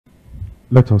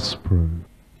Let us pray.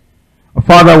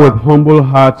 Father, with humble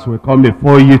hearts we come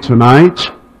before you tonight,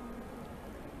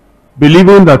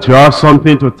 believing that you have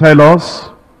something to tell us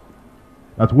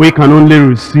that we can only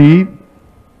receive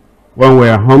when we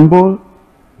are humble,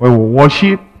 when we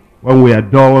worship, when we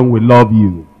adore, when we love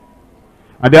you.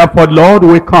 And therefore, Lord,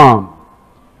 we come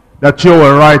that you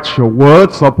will write your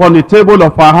words upon the table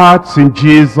of our hearts in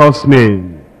Jesus'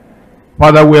 name.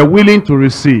 Father, we are willing to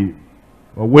receive,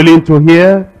 we're willing to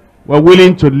hear, we're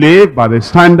willing to live by the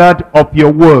standard of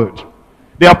your word.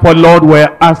 Therefore, Lord,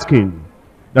 we're asking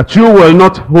that you will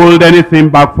not hold anything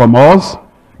back from us.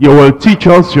 You will teach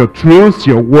us your truth,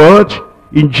 your word,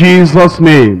 in Jesus'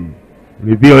 name.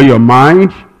 Reveal your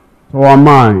mind to our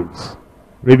minds.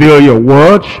 Reveal your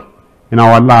word in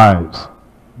our lives.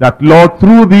 That, Lord,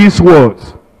 through these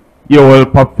words, you will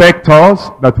perfect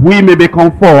us, that we may be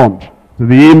conformed to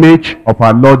the image of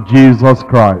our Lord Jesus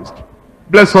Christ.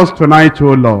 Bless us tonight,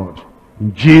 O Lord.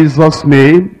 In Jesus'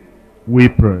 name we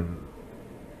pray.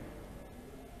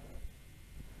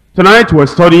 Tonight we're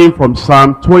studying from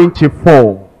Psalm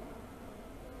 24.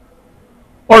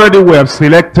 Already we have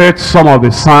selected some of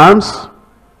the Psalms,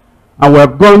 and we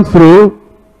have gone through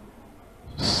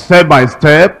step by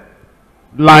step,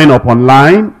 line upon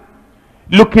line,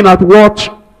 looking at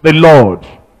what the Lord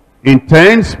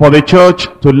intends for the church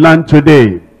to learn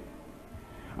today.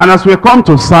 And as we come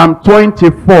to Psalm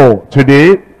 24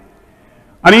 today,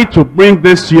 I need to bring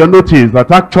this to your notice that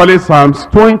actually Psalms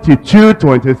 22,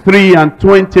 23, and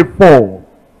 24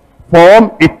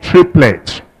 form a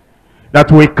triplet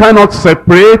that we cannot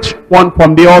separate one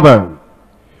from the other.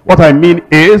 What I mean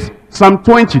is, Psalm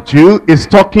 22 is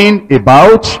talking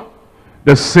about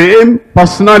the same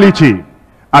personality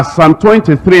as Psalm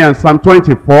 23 and Psalm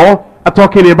 24 are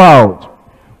talking about.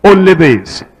 Only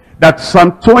this, that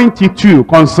Psalm 22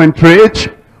 concentrates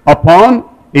upon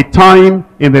a time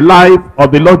in the life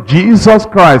of the Lord Jesus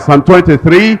Christ. Psalm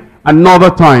 23, another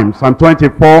time. Psalm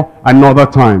 24, another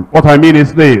time. What I mean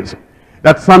is this,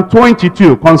 that Psalm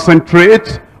 22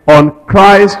 concentrates on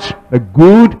Christ, the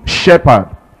good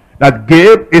shepherd, that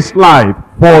gave his life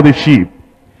for the sheep.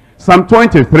 Psalm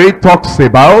 23 talks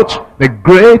about the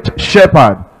great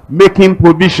shepherd making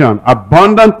provision,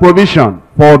 abundant provision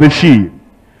for the sheep.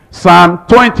 Psalm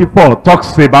 24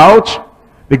 talks about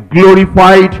the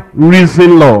glorified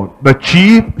risen Lord, the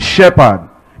chief shepherd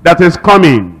that is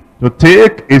coming to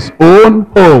take his own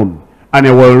home, and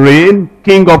he will reign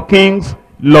King of kings,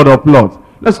 Lord of lords.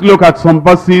 Let's look at some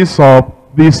verses of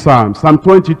this psalm. Psalm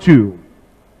 22,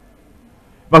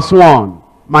 verse 1.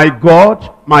 My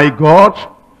God,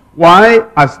 why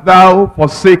hast thou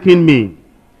forsaken me?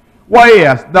 Why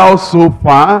hast thou so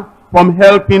far from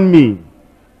helping me,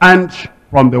 and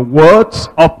from the words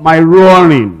of my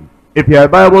roaring? If you're a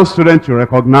Bible student, you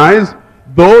recognize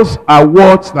those are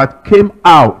words that came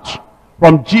out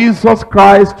from Jesus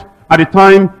Christ at the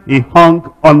time he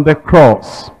hung on the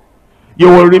cross. You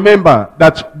will remember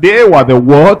that they were the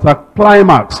words that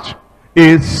climaxed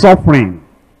his suffering,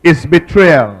 his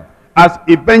betrayal, as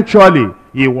eventually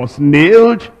he was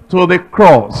nailed to the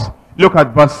cross. Look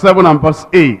at verse 7 and verse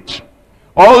 8.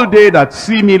 All they that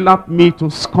see me laugh me to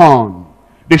scorn.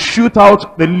 They shoot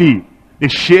out the lip. They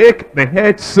shake the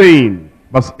head, saying,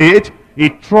 verse 8, he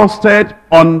trusted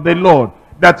on the Lord,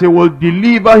 that he will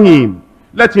deliver him.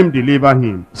 Let him deliver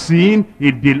him, seeing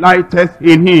he delighteth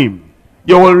in him.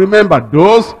 You will remember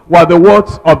those were the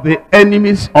words of the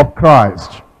enemies of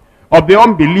Christ, of the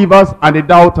unbelievers and the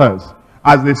doubters,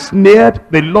 as they snared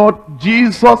the Lord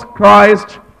Jesus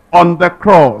Christ on the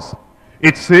cross.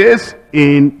 It says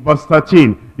in verse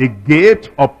 13, they gaped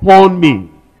upon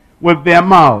me with their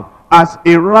mouth as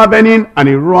a ravening and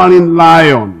a roaring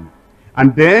lion.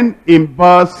 And then in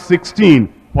verse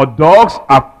 16, for dogs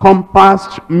have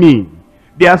compassed me.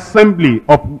 The assembly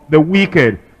of the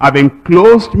wicked have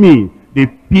enclosed me. They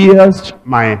pierced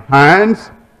my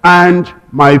hands and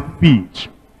my feet.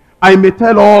 I may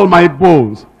tell all my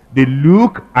bones, they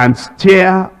look and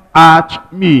stare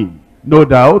at me. No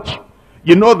doubt,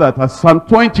 you know that as Psalm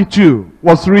 22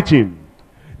 was written,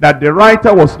 that the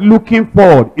writer was looking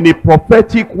forward in a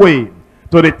prophetic way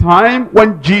to the time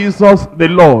when Jesus the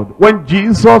Lord, when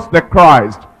Jesus the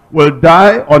Christ will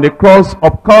die on the cross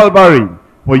of Calvary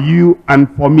for you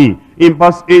and for me. In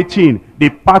verse 18, they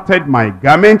parted my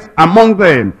garments among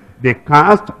them. They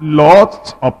cast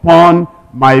lots upon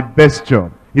my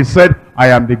vesture. He said, I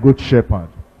am the good shepherd.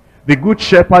 The good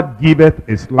shepherd giveth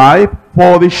his life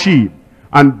for the sheep.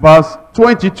 And verse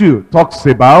 22 talks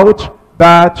about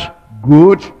that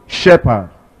good shepherd.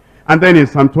 And then in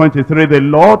Psalm 23, the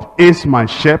Lord is my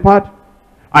shepherd,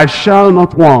 I shall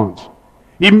not want.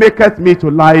 He maketh me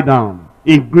to lie down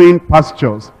in green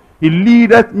pastures. He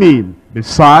leadeth me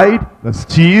beside the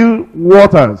still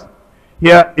waters.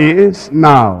 Here is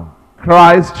now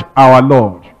Christ our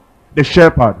Lord, the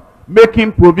shepherd,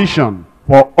 making provision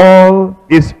for all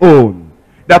his own.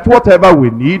 That whatever we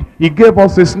need, he gave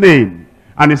us his name.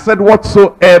 And he said,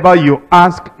 whatsoever you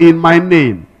ask in my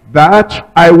name,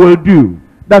 that I will do,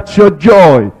 that your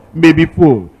joy may be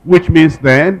full. Which means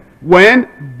then,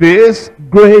 when this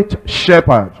great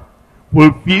shepherd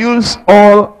fulfills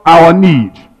all our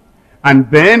need, and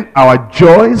then our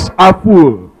joys are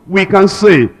full, we can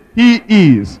say, he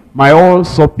is my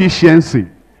all-sufficiency.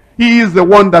 He is the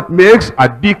one that makes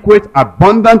adequate,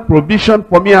 abundant provision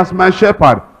for me as my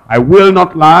shepherd. I will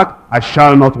not lack, I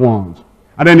shall not want.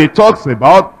 And then he talks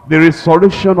about the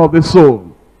restoration of the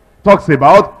soul. Talks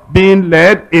about being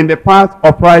led in the path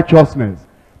of righteousness.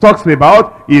 Talks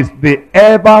about is the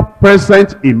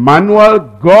ever-present Emmanuel,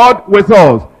 God with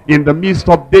us in the midst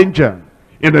of danger,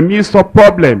 in the midst of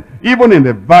problem, even in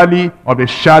the valley of the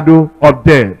shadow of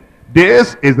death.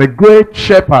 This is the great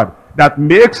shepherd that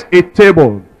makes a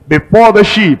table before the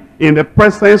sheep in the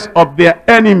presence of their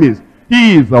enemies.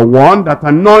 He is the one that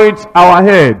anoints our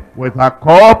head with a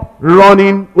cup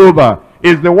running over.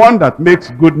 Is the one that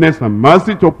makes goodness and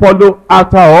mercy to follow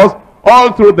after us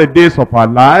all through the days of our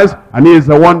lives. And he is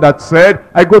the one that said,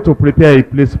 I go to prepare a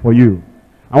place for you.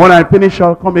 And when I finish,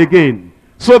 I'll come again,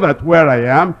 so that where I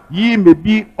am, ye may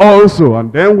be also.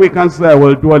 And then we can say, I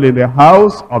will dwell in the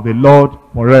house of the Lord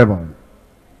forever.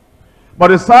 But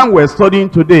the psalm we're studying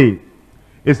today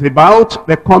is about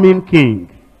the coming king.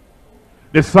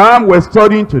 The psalm we're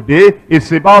studying today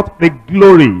is about the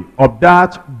glory of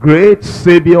that great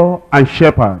Savior and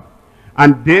shepherd.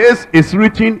 And this is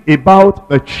written about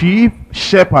the chief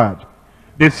shepherd.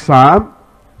 This psalm,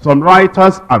 some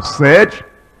writers have said,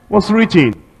 was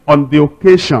written on the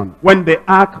occasion when the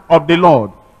ark of the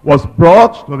Lord was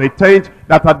brought to the tent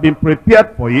that had been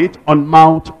prepared for it on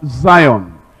Mount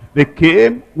Zion. They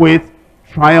came with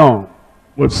triumph,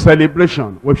 with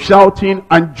celebration, with shouting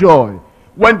and joy,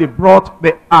 when they brought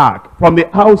the ark from the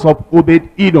house of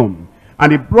Obed-Edom,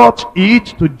 and they brought it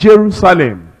to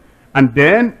Jerusalem. And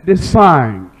then they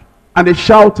sang and they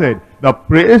shouted the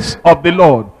praise of the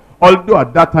Lord. Although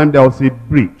at that time there was a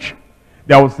breach,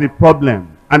 there was a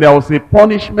problem, and there was a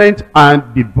punishment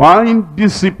and divine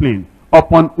discipline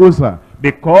upon Uzzah,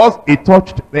 because he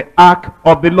touched the ark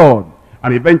of the Lord.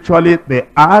 And eventually the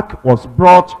ark was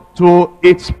brought to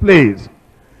its place.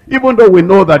 Even though we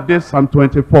know that this Psalm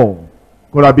 24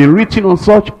 could have been written on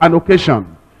such an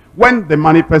occasion, when the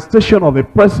manifestation of the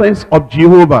presence of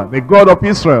Jehovah, the God of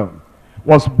Israel,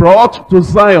 was brought to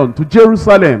Zion, to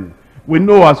Jerusalem, we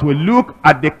know as we look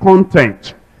at the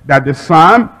content that the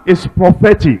psalm is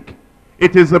prophetic.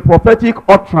 It is a prophetic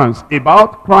utterance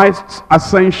about Christ's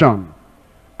ascension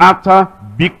after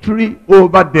victory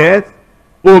over death,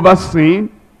 over sin,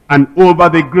 and over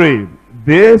the grave.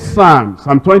 This psalm,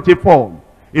 Psalm 24,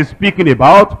 is speaking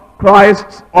about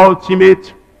Christ's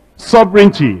ultimate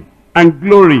sovereignty and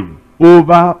glory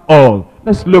over all.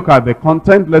 Let's look at the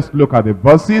content. Let's look at the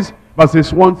verses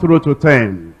 1 through to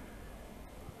 10.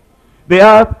 The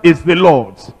earth is the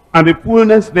Lord's, and the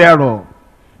fullness thereof,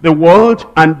 the world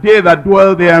and they that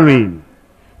dwell therein.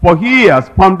 For he has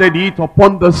founded it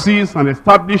upon the seas and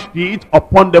established it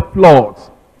upon the floods.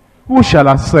 Who shall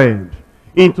ascend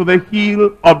into the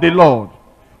hill of the Lord?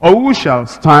 Or who shall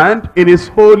stand in his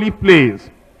holy place?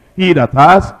 He that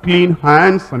has clean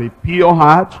hands and a pure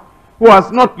heart, who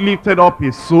has not lifted up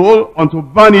his soul unto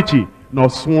vanity, nor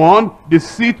sworn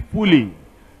deceitfully.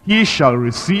 He shall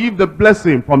receive the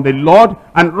blessing from the Lord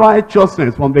and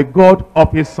righteousness from the God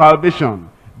of his salvation.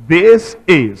 This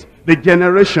is the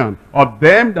generation of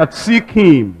them that seek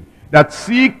him, that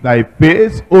seek thy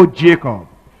face, O Jacob.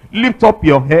 Lift up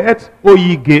your heads, O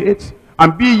ye gates,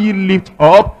 and be ye lift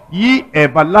up, ye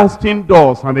everlasting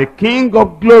doors, and the King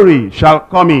of glory shall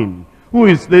come in. Who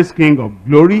is this King of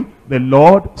glory? The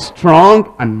Lord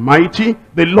strong and mighty,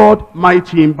 the Lord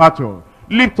mighty in battle.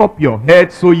 Lift up your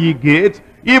heads, O ye gates,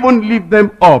 even lift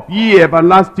them up, ye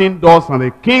everlasting doors, and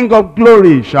the King of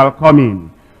glory shall come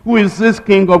in. Who is this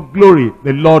King of glory?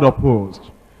 The Lord of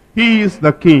hosts. He is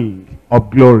the King of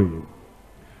glory.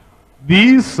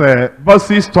 These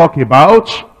verses talk about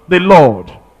the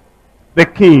Lord, the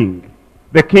King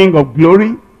of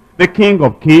glory, the King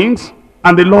of kings,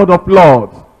 and the Lord of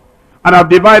lords. And I've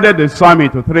divided the psalm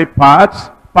into 3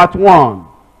 parts. Part 1,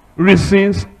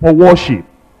 reasons for worship.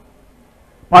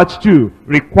 Part 2,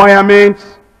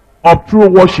 requirements of true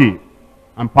worship.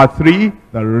 And part 3,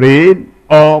 the reign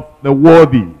of the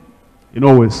worthy. You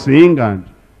know, we sing and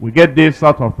we get this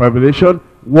out of Revelation.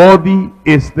 Worthy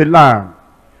is the Lamb.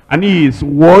 And he is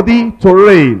worthy to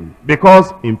reign,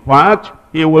 because in fact,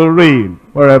 he will reign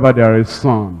wherever there is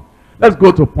sun. Let's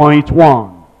go to point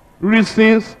 1.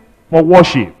 Reasons for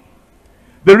worship.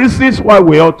 The reasons why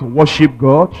we ought to worship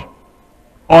God,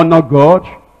 honor God,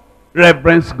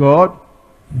 reverence God,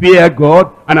 fear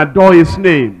God, and adore his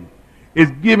name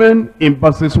is given in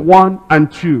verses 1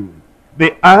 and 2.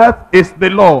 The earth is the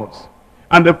Lord's,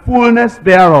 and the fullness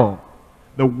thereof,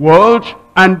 the world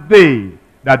and they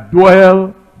that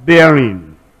dwell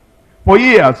therein. For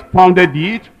he has founded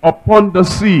it upon the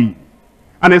sea,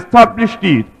 and established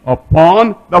it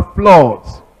upon the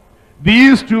floods.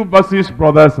 These two verses,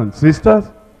 brothers and sisters,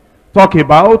 talk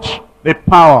about the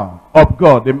power of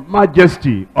God, the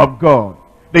majesty of God,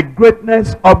 the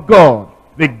greatness of God,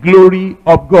 the glory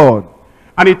of God.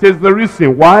 And it is the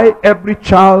reason why every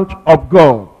child of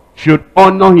God should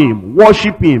honor him,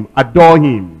 worship him, adore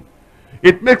him.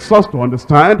 It makes us to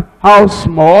understand how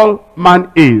small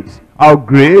man is, how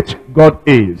great God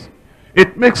is.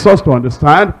 It makes us to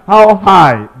understand how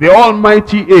high the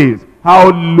Almighty is, how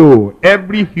low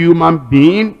every human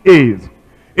being is.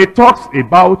 It talks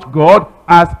about God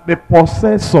as the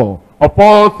possessor of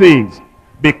all things,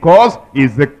 because he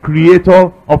is the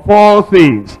creator of all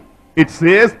things. It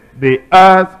says the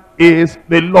earth is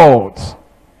the Lord's.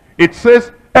 It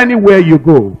says anywhere you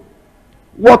go,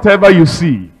 whatever you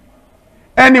see,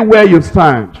 anywhere you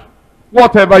stand,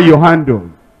 whatever you handle,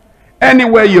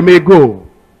 anywhere you may go,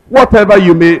 whatever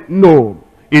you may know,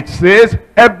 it says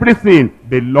everything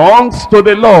belongs to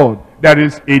the Lord. There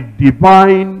is a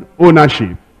divine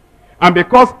ownership. And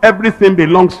because everything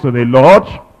belongs to the Lord,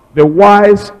 the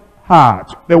wise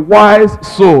heart, the wise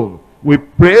soul will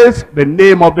praise the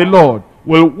name of the Lord,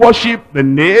 will worship the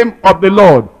name of the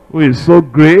Lord, who is so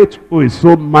great, who is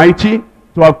so mighty,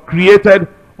 to have created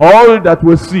all that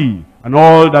we see and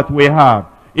all that we have.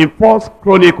 In 1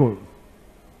 Chronicles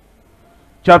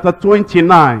chapter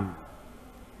 29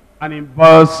 and in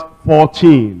verse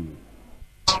 14,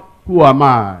 who am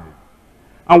I?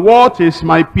 And what is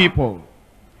my people,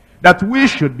 that we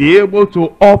should be able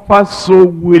to offer so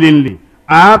willingly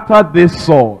after this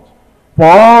sort? For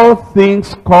all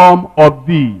things come of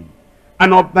thee,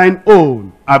 and of thine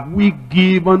own have we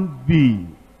given thee.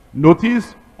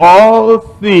 Notice, all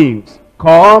things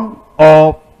come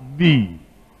of thee.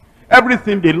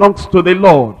 Everything belongs to the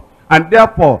Lord, and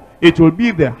therefore it will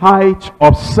be the height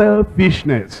of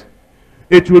selfishness.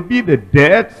 It will be the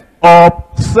depth of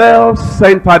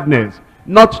self-centeredness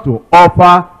not to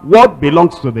offer what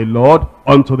belongs to the Lord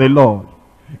unto the Lord.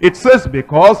 It says,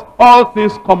 because all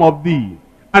things come of thee,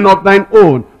 and of thine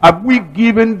own have we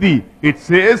given thee. It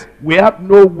says we have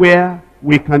nowhere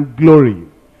we can glory.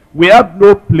 We have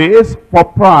no place for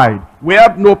pride. We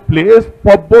have no place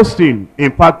for boasting.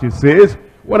 In fact, it says,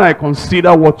 when I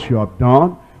consider what you have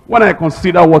done, when I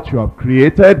consider what you have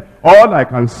created, all I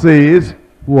can say is,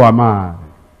 who am I?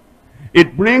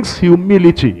 It brings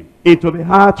humility into the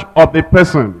heart of the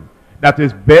person that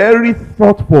is very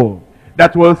thoughtful,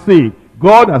 that will think,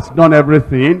 God has done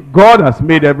everything, God has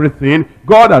made everything,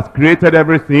 God has created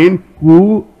everything,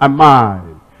 who am I?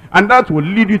 And that will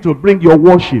lead you to bring your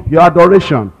worship, your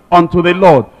adoration unto the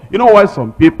Lord. You know why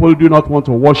some people do not want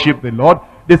to worship the Lord?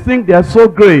 They think they are so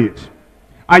great,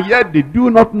 and yet they do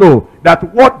not know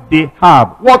that what they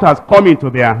have, what has come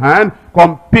into their hand,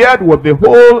 compared with the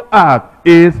whole earth,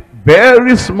 is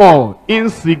very small,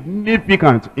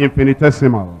 insignificant,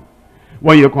 infinitesimal.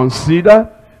 When you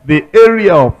consider the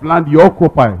area of land you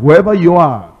occupy, wherever you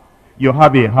are, you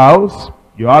have a house,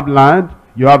 you have land,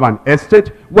 you have an estate.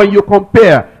 When you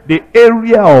compare the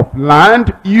area of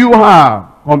land you have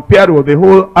compared with the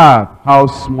whole earth, how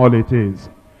small it is.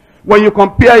 When you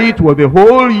compare it with the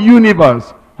whole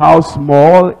universe, how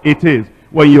small it is.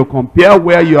 When you compare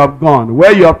where you have gone,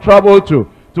 where you have traveled to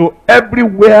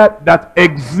everywhere that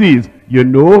exists, you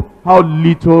know how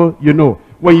little you know.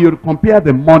 When you compare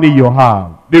the money you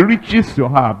have, the riches you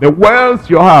have, the wealth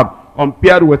you have,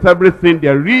 compared with everything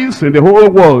there is in the whole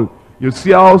world, you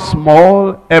see how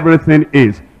small everything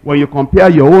is. When you compare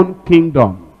your own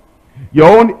kingdom,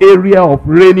 your own area of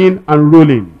reigning and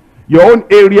ruling, your own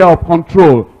area of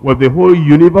control with the whole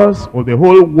universe, with the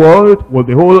whole world, with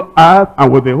the whole earth,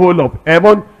 and with the whole of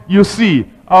heaven, you see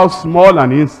how small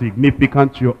and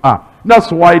insignificant you are.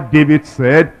 That's why David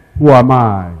said, who am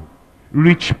I?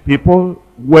 Rich people,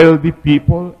 wealthy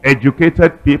people,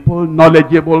 educated people,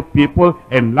 knowledgeable people,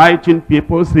 enlightened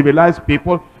people, civilized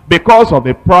people, because of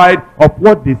the pride of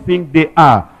what they think they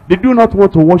are. They do not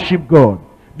want to worship God.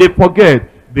 They forget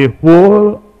the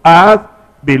whole earth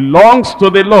belongs to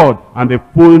the Lord and the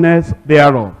fullness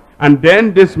thereof. And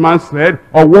then this man said,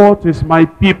 oh, what is my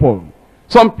people?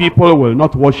 Some people will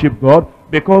not worship God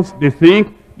because they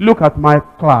think, look at my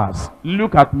class,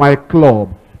 look at my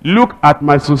club, look at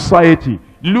my society,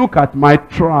 look at my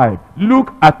tribe,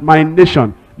 look at my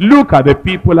nation, look at the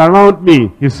people around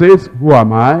me. He says, who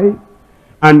am I?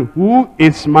 And who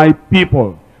is my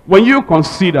people? When you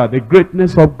consider the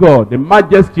greatness of God, the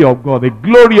majesty of God, the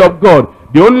glory of God,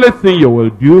 the only thing you will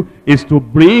do is to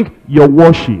bring your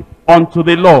worship unto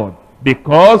the Lord.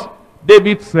 Because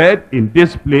David said in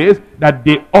this place that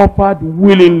they offered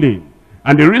willingly.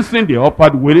 And the reason they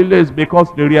offered willingly is because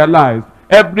they realized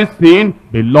everything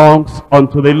belongs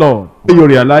unto the Lord. When you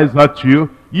realize that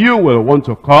you will want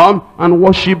to come and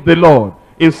worship the Lord.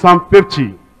 In Psalm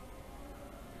 50,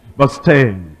 verse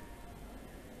 10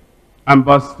 and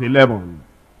verse 11.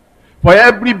 For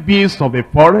every beast of the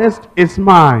forest is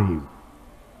mine,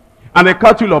 and the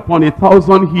cattle upon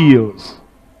 1,000 hills.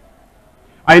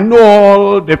 I know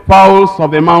all the fowls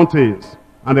of the mountains,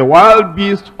 and the wild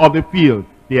beasts of the field,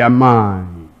 they are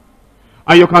mine.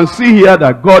 And you can see here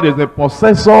that God is the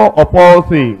possessor of all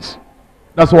things.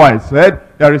 That's why I said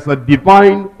there is a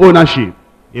divine ownership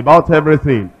about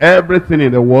everything. Everything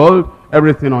in the world,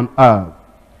 everything on earth.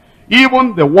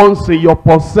 Even the ones in your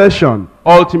possession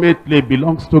ultimately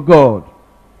belongs to God.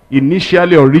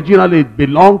 Initially, originally, it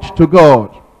belonged to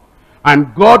God.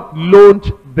 And God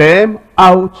loaned them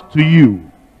out to you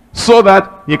so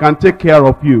that he can take care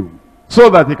of you, so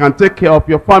that he can take care of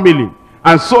your family,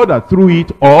 and so that through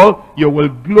it all you will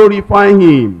glorify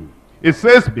him. It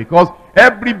says, because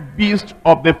every beast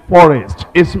of the forest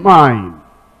is mine.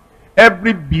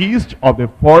 Every beast of the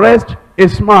forest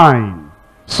is mine.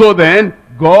 So then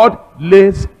God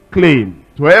lays claim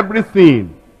to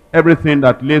everything, everything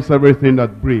that lives, everything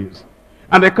that breathes.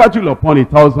 And the cattle upon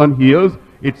 1,000 hills,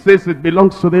 it says it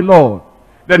belongs to the Lord.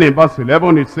 Then in verse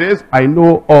 11 it says, I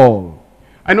know all.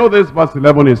 I know this verse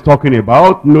 11 is talking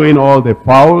about knowing all the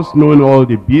fowls, knowing all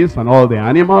the beasts and all the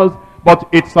animals, but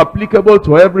it's applicable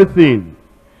to everything.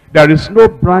 There is no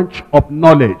branch of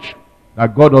knowledge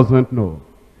that God doesn't know.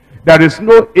 There is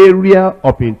no area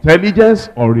of intelligence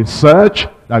or research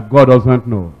that God doesn't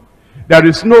know. There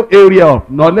is no area of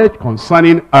knowledge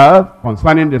concerning earth,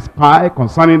 concerning the sky,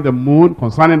 concerning the moon,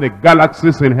 concerning the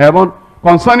galaxies in heaven,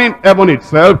 concerning heaven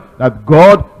itself, that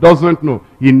God doesn't know.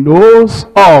 He knows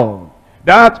all.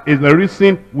 That is the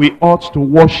reason we ought to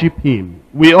worship him.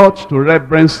 We ought to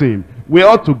reverence him. We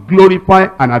ought to glorify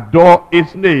and adore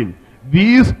his name.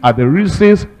 These are the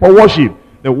reasons for worship.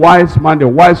 The wise man, the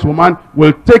wise woman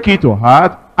will take it to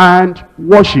heart and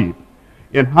worship.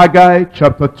 In Haggai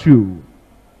chapter 2,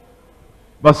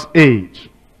 verse 8.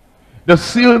 The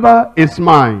silver is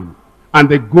mine, and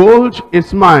the gold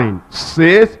is mine,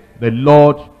 says the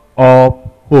Lord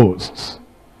of hosts.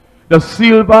 The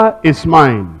silver is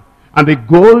mine, and the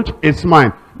gold is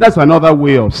mine. That's another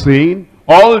way of saying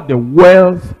all the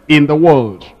wealth in the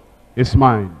world is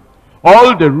mine.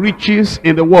 All the riches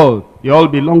in the world, they all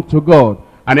belong to God.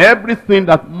 And everything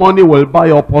that money will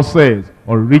buy or possess,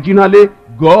 originally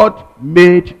God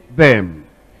made them.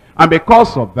 And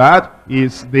because of that, he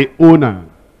is the owner.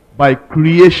 By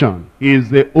creation, he is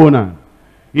the owner.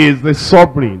 He is the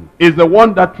sovereign. He is the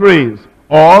one that reigns.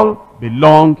 All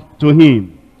belong to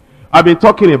him. I've been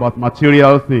talking about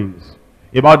material things,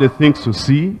 about the things to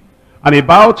see, and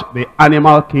about the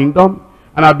animal kingdom.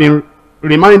 And I've been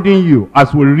reminding you,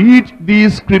 as we read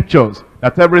these scriptures,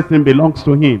 that everything belongs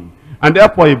to him. And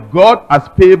therefore, if God has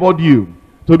favored you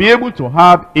to be able to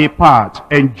have a part,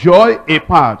 enjoy a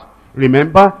part,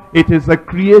 remember, it is a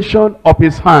creation of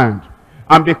his hand.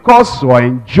 And because you are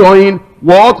enjoying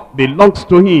what belongs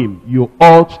to him, you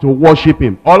ought to worship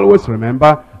him. Always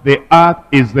remember, the earth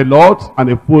is the Lord's and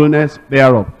the fullness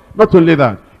thereof. Not only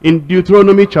that, in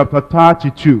Deuteronomy chapter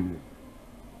 32,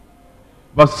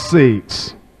 verse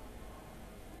 6.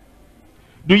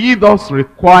 Do ye thus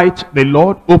requite the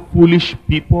Lord, O foolish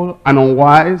people and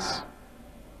unwise?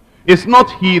 Is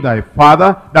not he thy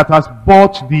father that has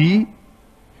bought thee?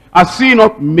 Has he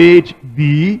not made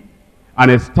thee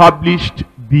and established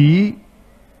thee?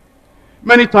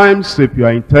 Many times, if you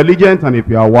are intelligent and if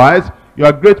you are wise, you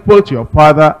are grateful to your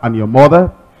father and your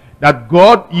mother that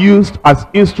God used as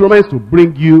instruments to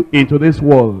bring you into this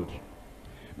world.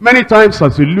 Many times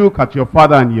as you look at your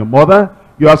father and your mother,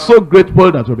 you are so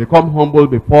grateful that you become humble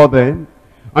before them,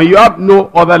 and you have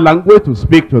no other language to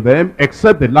speak to them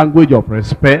except the language of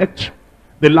respect,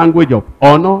 the language of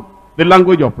honor, the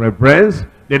language of reverence,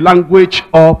 the language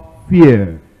of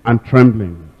fear and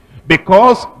trembling.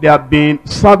 Because they have been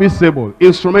serviceable,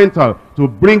 instrumental to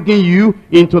bringing you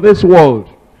into this world.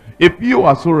 If you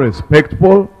are so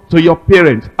respectful to your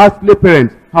parents, earthly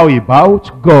parents, how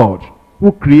about God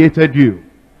who created you?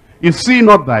 Is he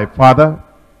not thy father?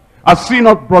 Has he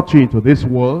not brought you into this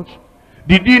world?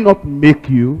 Did he not make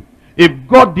you? If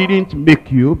God didn't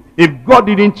make you, if God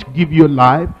didn't give you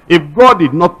life, if God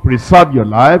did not preserve your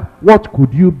life, what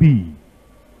could you be?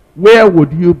 Where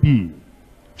would you be?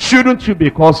 Shouldn't you,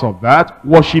 because of that,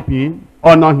 worship him,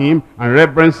 honor him, and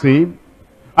reverence him?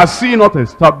 Has he not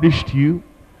established you?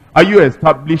 Are you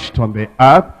established on the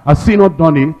earth? Has he not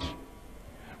done it?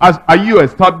 Are you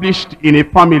established in a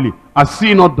family? Has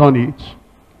he not done it?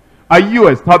 Are you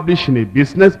established in a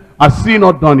business? Has he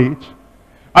not done it?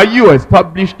 Are you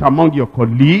established among your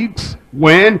colleagues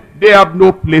when they have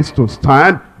no place to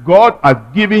stand? God has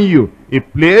given you a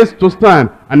place to stand.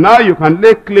 And now you can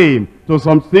lay claim to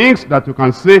some things that you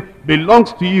can say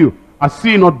belongs to you. Has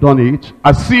he not done it?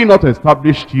 Has he not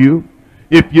established you?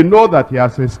 If you know that he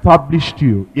has established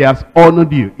you, he has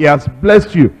honored you, he has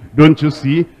blessed you, don't you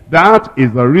see? That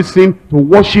is the reason to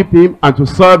worship him and to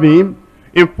serve him.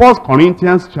 In 1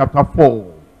 Corinthians chapter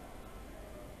 4,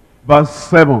 verse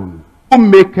 7. Who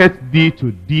maketh thee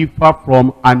to differ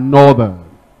from another?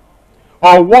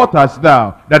 Or what hast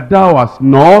thou that thou hast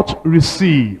not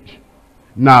received?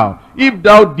 Now, if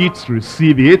thou didst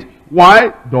receive it,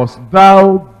 why dost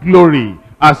thou glory,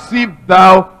 as if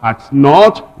thou hadst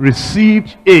not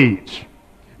received it?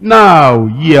 Now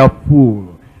ye are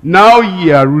full, now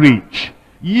ye are rich,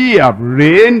 ye have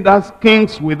reigned as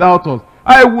kings without us.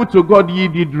 I would to God ye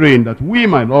did reign, that we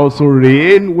might also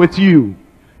reign with you.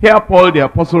 Here Paul the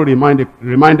apostle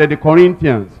reminded the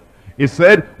Corinthians. He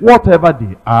said, whatever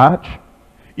they had,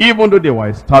 even though they were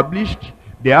established,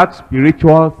 they had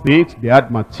spiritual things, they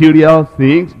had material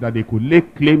things that they could lay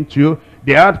claim to,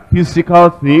 they had physical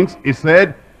things. He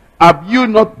said, have you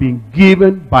not been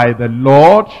given by the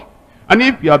Lord? And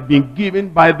if you have been given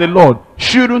by the Lord,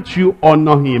 shouldn't you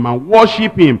honor him and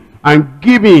worship him and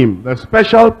give him the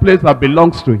special place that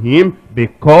belongs to him,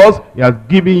 because he has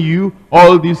given you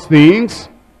all these things?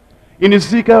 In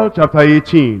Ezekiel chapter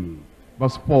 18,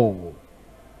 verse 4.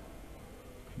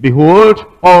 Behold,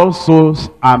 all souls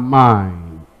are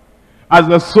mine. As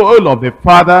the soul of the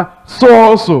Father, so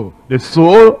also the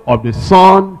soul of the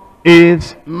Son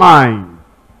is mine.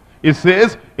 It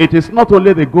says, it is not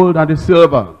only the gold and the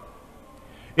silver.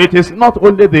 It is not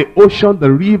only the ocean,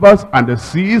 the rivers, and the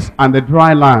seas, and the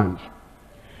dry land.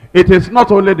 It is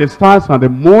not only the stars and the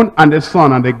moon and the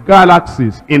sun and the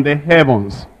galaxies in the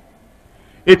heavens.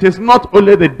 It is not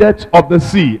only the depths of the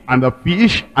sea and the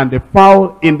fish and the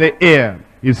fowl in the air.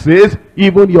 He says,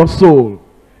 even your soul,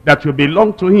 that you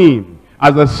belong to him.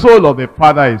 As the soul of the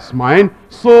Father is mine,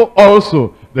 so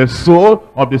also the soul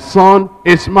of the Son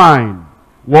is mine.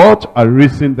 What a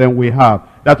reason then we have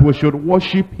that we should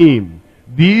worship him.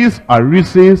 These are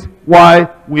reasons why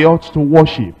we ought to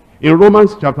worship. In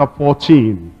Romans chapter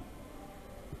 14,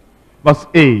 verse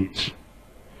 8.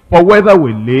 For whether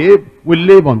we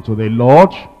live unto the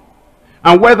Lord.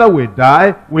 And whether we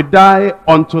die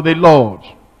unto the Lord.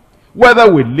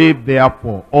 Whether we live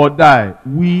therefore or die,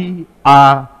 we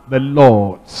are the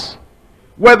Lord's.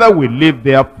 Whether we live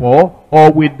therefore or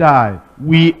we die,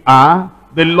 we are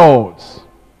the Lord's.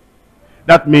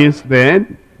 That means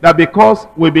then that because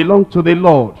we belong to the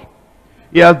Lord,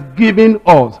 he has given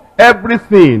us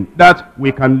everything that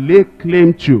we can lay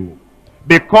claim to.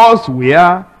 Because we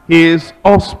are his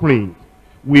offspring,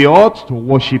 we ought to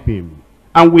worship him,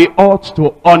 and we ought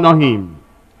to honor him.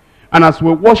 And as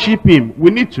we worship him,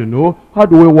 we need to know, how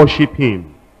do we worship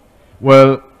him?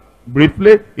 Well,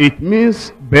 briefly, it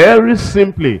means very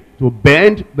simply to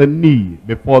bend the knee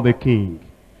before the king,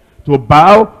 to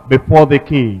bow before the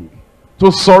king,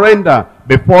 to surrender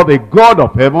before the God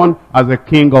of heaven as the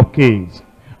King of kings,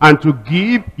 and to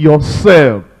give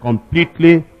yourself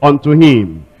completely unto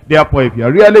him. Therefore, if you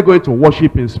are really going to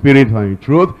worship in spirit and in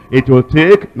truth, it will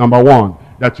take, number one,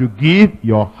 that you give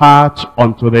your heart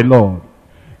unto the Lord.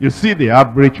 You see, the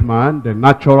average man, the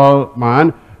natural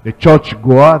man, the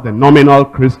churchgoer, the nominal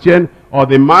Christian, or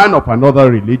the man of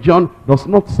another religion does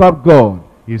not serve God.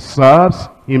 He serves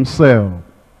himself.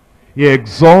 He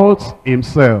exalts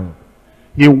himself.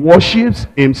 He worships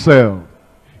himself.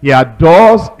 He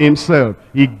adores himself.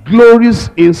 He glories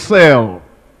himself.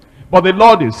 But the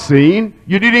Lord is saying,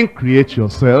 you didn't create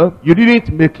yourself. You didn't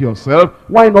make yourself.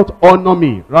 Why not honor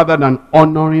me rather than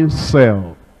honoring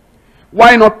self?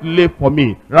 Why not live for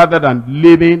me rather than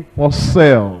living for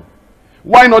self?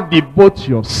 Why not devote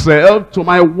yourself to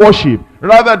my worship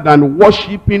rather than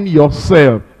worshiping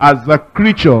yourself as a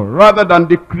creature rather than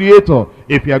the creator?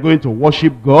 If you are going to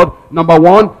worship God, number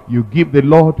one, you give the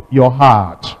Lord your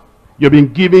heart. You've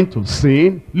been given to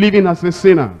sin, living as a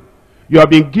sinner. You have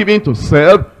been given to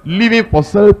self, living for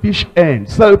selfish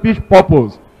ends, selfish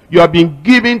purpose. You have been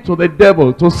given to the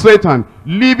devil, to Satan,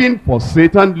 living for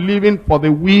Satan, living for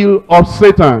the will of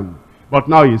Satan. But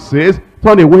now he says,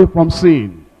 turn away from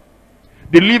sin.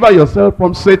 Deliver yourself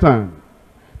from Satan.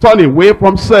 Turn away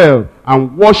from self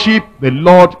and worship the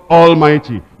Lord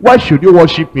Almighty. Why should you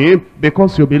worship him?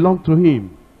 Because you belong to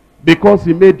him. Because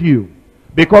he made you.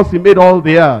 Because he made all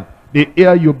the earth, the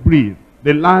air you breathe,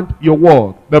 the land you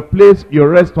walk, the place you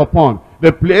rest upon,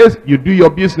 the place you do your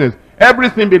business.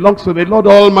 Everything belongs to the Lord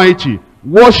Almighty.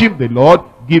 Worship the Lord.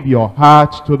 Give your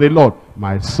heart to the Lord.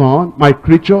 My son, my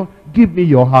creature, give me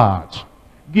your heart.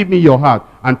 Give me your heart.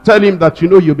 And tell him that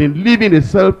you've been living to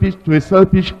a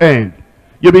selfish end.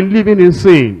 You've been living in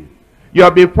sin. You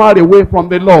have been far away from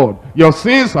the Lord. Your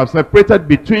sins have separated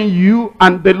between you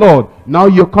and the Lord. Now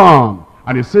you come.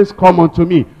 And he says, come unto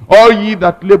me, all ye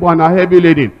that labor and are heavy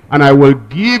laden, and I will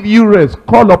give you rest.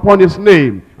 Call upon his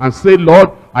name and say,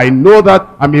 Lord, I know that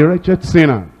I'm a wretched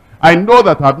sinner. I know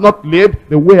that I've not lived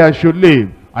the way I should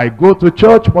live. I go to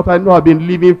church, but I know I've been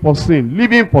living for sin,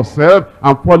 living for self,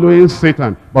 and following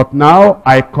Satan. But now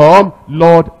I come,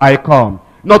 Lord, I come.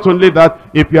 Not only that,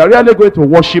 if you are really going to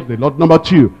worship the Lord, number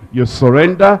 2, you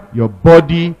surrender your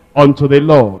body unto the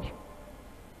Lord.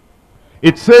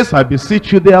 It says, I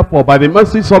beseech you therefore, by the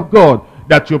mercies of God,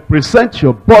 that you present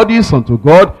your bodies unto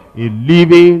God, a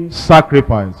living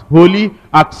sacrifice, holy,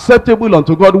 acceptable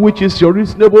unto God, which is your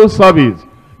reasonable service.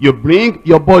 You bring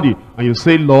your body and you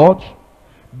say, Lord,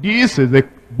 this is the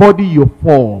body you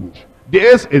formed.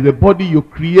 This is the body you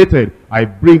created. I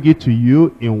bring it to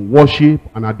you in worship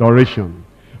and adoration.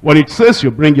 When it says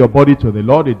you bring your body to the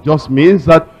Lord, it just means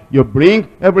that you bring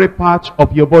every part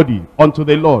of your body unto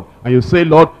the Lord. And you say,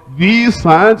 Lord, these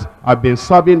hands have been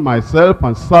serving myself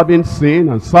and serving sin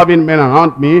and serving men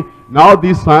around me. Now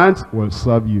these hands will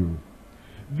serve you.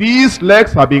 These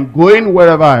legs have been going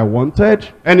wherever I wanted,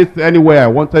 anywhere I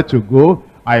wanted to go.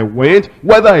 I went,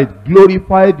 whether it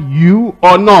glorified you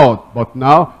or not. But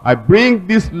now I bring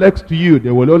these legs to you.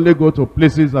 They will only go to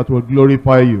places that will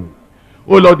glorify you.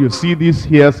 Oh Lord, you see these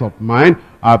ears of mine.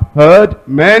 I've heard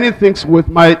many things with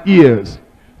my ears.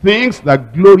 Things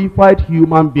that glorified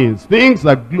human beings. Things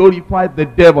that glorified the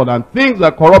devil. And things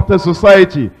that corrupted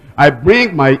society. I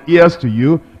bring my ears to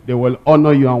you. They will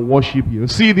honor you and worship you.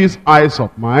 See these eyes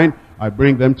of mine. I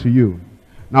bring them to you.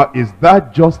 Now, is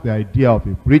that just the idea of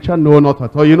a preacher? No, not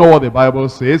at all. You know what the Bible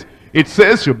says? It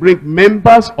says you bring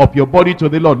members of your body to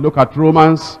the Lord. Look at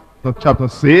Romans chapter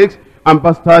 6 and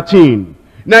verse 13.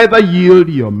 Neither yield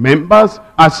your members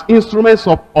as instruments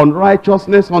of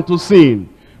unrighteousness unto sin,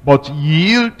 but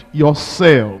yield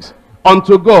yourselves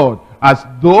unto God as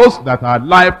those that are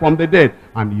alive from the dead.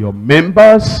 And your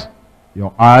members,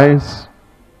 your eyes,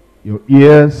 your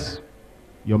ears,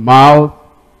 your mouth,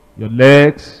 your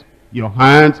legs, your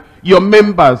hands, your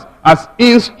members as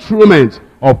instruments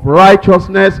of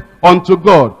righteousness unto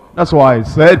God. That's why I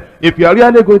said, if you are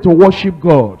really going to worship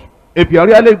God, if you are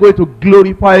really going to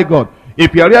glorify God,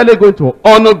 if you are really going to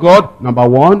honor God, number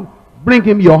 1, bring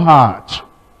him your heart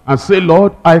and say,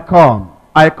 Lord, I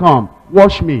come,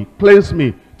 wash me, cleanse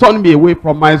me, turn me away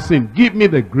from my sin. Give me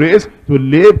the grace to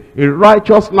live a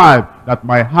righteous life, that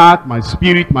my heart, my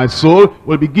spirit, my soul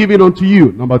will be given unto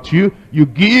you. Number 2, you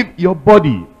give your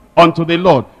body unto the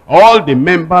Lord, all the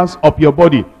members of your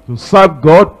body, to serve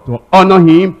God, to honor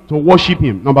him, to worship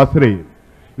him. Number 3,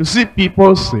 you see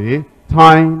people say,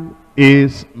 time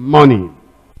is money.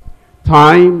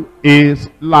 Time is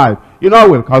life. You know how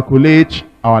we calculate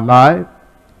our life?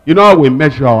 You know how we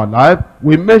measure our life?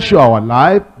 We measure our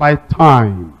life by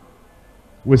time.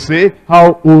 We say,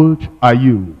 how old are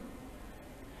you?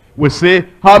 We say,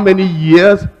 how many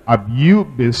years have you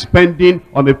been spending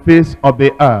on the face of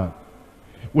the earth?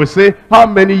 We say, how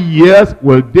many years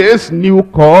will this new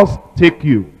course take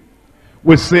you?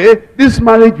 We say, this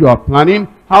marriage you are planning,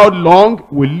 how long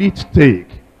will it take?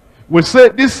 We say,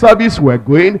 this service we're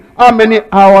going, how many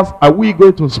hours are we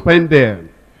going to spend there?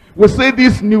 We say,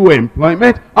 this new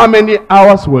employment, how many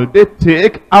hours will they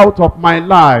take out of my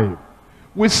life?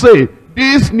 We say,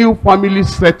 this new family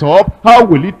setup, how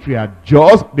will it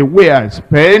readjust the way I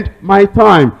spend my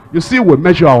time? You see, we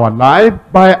measure our life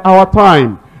by our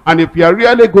time. And if you are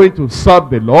really going to serve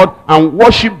the Lord and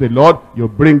worship the Lord, you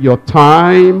bring your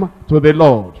time to the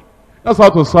Lord. That's how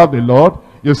to serve the Lord.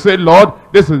 You say, Lord,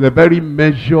 this is the very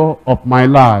measure of my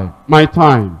life, my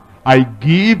time. I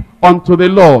give unto the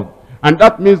Lord. And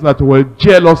that means that you will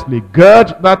jealously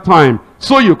guard that time,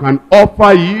 so you can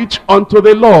offer it unto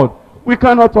the Lord. We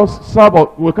cannot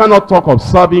talk of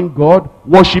serving God,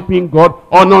 worshiping God,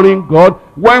 honoring God,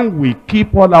 when we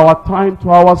keep all our time to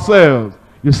ourselves.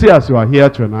 You see, as you are here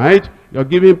tonight, you're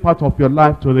giving part of your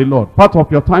life to the Lord. Part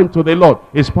of your time to the Lord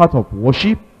is part of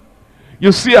worship,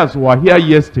 You see, as we were here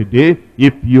yesterday,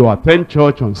 if you attend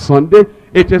church on Sunday,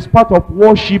 it is part of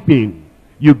worshiping.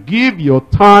 You give your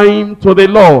time to the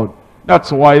Lord.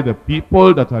 That's why the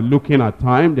people that are looking at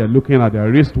time, they're looking at their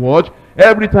wristwatch.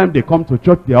 Every time they come to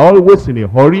church, they're always in a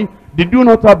hurry. They do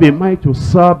not have a mind to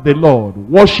serve the Lord,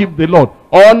 worship the Lord,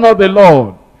 honor the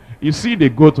Lord. You see, they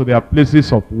go to their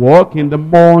places of work in the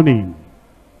morning.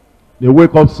 They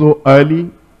wake up so early.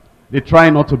 They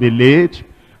try not to be late.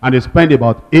 And they spend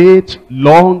about 8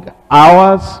 long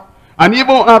hours. And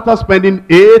even after spending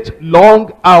 8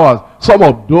 long hours, some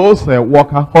of those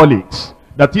workaholics,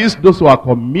 that is, those who are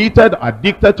committed,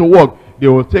 addicted to work, they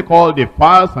will take all the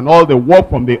files and all the work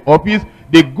from the office.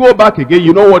 They go back again.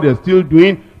 You know what they're still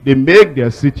doing? They make their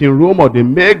sitting room or they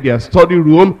make their study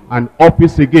room an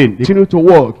office again. They continue to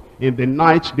work. In the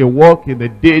night they work, in the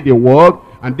day they work,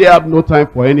 and they have no time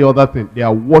for any other thing. They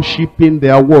are worshiping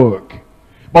their work.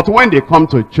 But when they come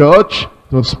to church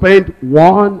to spend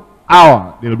 1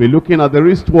 hour, they'll be looking at the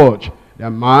wristwatch. Their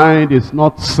mind is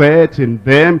not set in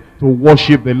them to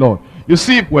worship the Lord. You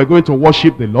see, if we're going to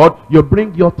worship the Lord, you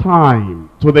bring your time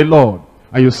to the Lord.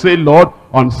 And you say, Lord,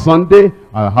 on Sunday,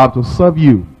 I'll have to serve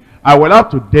you. I will have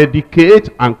to dedicate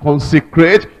and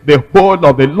consecrate the whole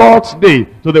of the Lord's day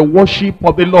to the worship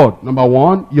of the Lord. Number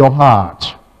 1, your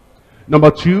heart. Number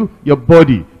 2, your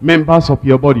body, members of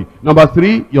your body. Number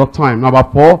 3, your time. Number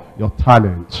 4, your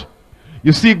talent.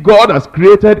 You see, God has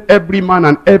created every man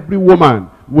and every woman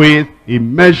with a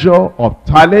measure of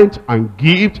talent and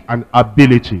gift and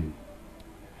ability.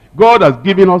 God has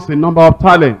given us a number of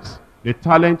talents. The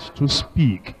talent to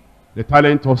speak, the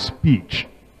talent of speech.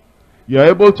 You're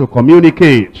able to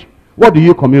communicate. What do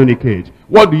you communicate?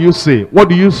 What do you say? What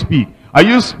do you speak? Are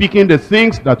you speaking the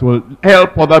things that will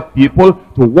help other people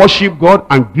to worship God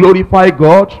and glorify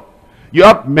God? You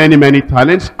have many, many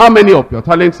talents. How many of your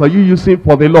talents are you using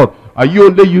for the Lord? Are you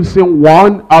only using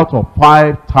 1 out of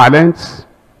 5 talents?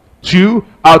 2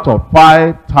 out of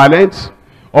 5 talents?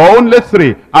 Or only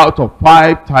 3 out of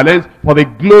 5 talents for the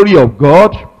glory of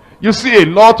God? You see, a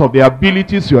lot of the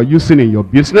abilities you are using in your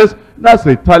business, that's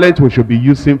a talent we should be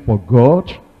using for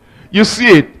God. You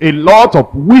see, a lot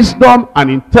of wisdom and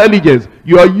intelligence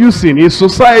you are using in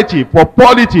society for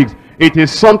politics, it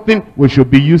is something we should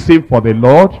be using for the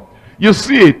Lord. You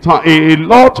see, a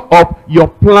lot of your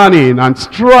planning and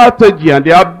strategy and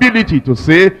the ability to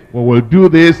say, well, we'll do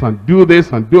this and do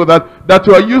this and do that, that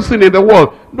you are using in the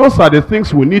world. Those are the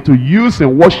things we need to use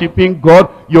in worshiping God.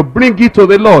 You bring it to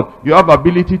the Lord. You have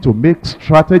ability to make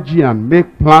strategy and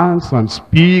make plans and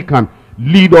speak and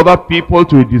lead other people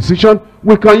to a decision.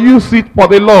 We can use it for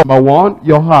the Lord. Number 1,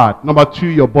 your heart. Number 2,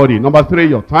 your body. Number 3,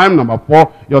 your time. Number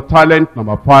 4, your talent.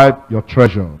 Number 5, your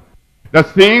treasure. The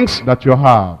things that you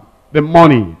have. The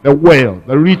money, the wealth,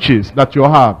 the riches that you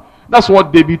have. That's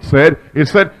what David said. He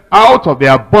said, out of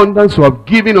the abundance you have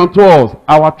given unto us,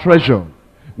 our treasure,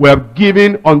 we have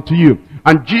given unto you.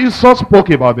 And Jesus spoke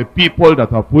about the people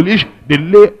that are foolish. They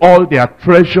lay all their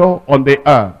treasure on the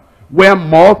earth, where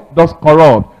moth does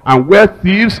corrupt, and where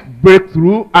thieves break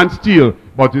through and steal.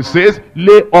 But he says,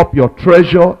 lay up your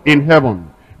treasure in heaven.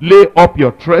 Lay up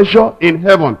your treasure in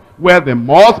heaven, where the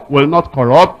moth will not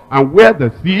corrupt, and where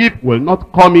the thief will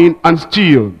not come in and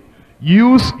steal.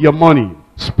 Use your money.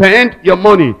 Spend your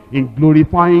money in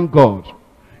glorifying God,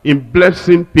 in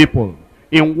blessing people,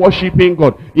 in worshiping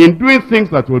God, in doing things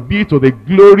that will be to the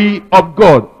glory of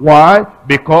God. Why?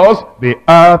 Because the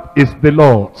earth is the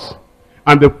Lord's,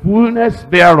 and the fullness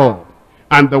thereof,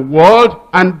 and the world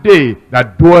and they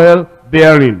that dwell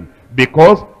therein.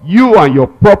 Because you and your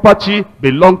property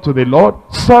belong to the Lord,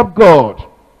 serve God.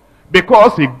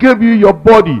 Because he gave you your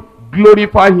body,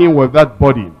 glorify him with that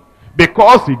body.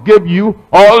 Because he gave you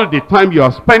all the time you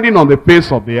are spending on the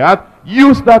face of the earth,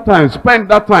 use that time, spend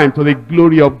that time to the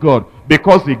glory of God.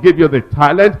 Because he gave you the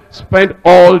talent, spend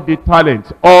all the talents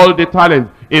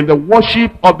in the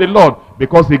worship of the Lord.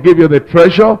 Because he gave you the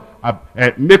treasure,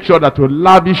 make sure that you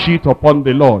lavish it upon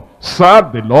the Lord.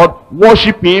 Serve the Lord,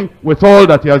 worship him with all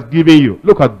that he has given you.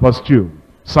 Look at verse 2.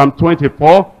 Psalm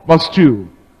 24, verse 2.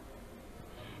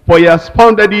 For he has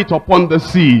founded it upon the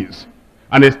seas,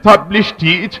 and established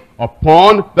it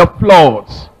upon the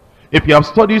floods. If you have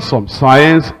studied some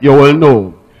science, you will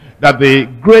know that the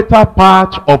greater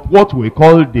part of what we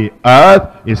call the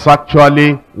earth is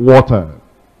actually water.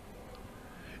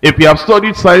 If you have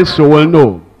studied science, you will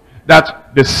know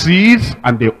that the seas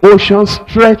and the oceans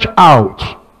stretch out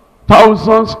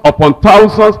thousands upon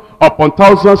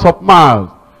thousands of miles,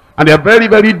 and they are very,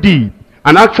 very deep.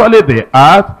 And actually the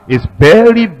earth is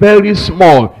very, very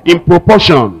small in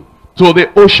proportion to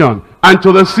the ocean and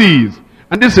to the seas.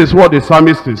 And this is what the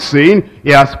psalmist is saying.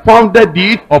 He has founded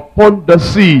it upon the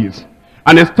seas,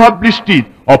 and established it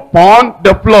upon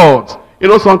the floods. You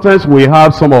know, sometimes we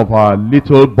have some of our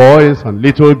little boys and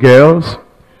little girls.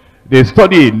 They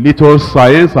study a little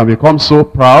science and become so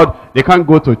proud. They can't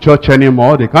go to church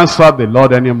anymore. They can't serve the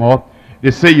Lord anymore.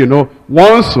 They say, you know,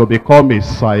 once you become a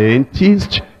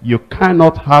scientist, you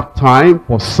cannot have time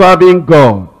for serving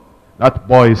God. That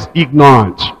boy is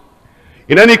ignorant.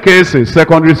 In any case, in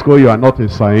secondary school, you are not a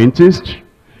scientist.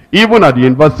 Even at the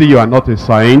university, you are not a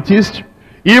scientist.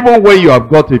 Even when you have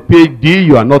got a PhD,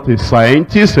 you are not a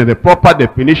scientist in the proper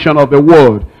definition of the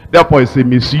word. Therefore, it's a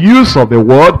misuse of the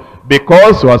word,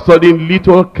 because you are studying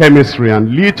little chemistry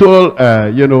and little,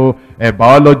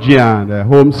 biology and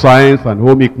home science and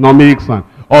home economics and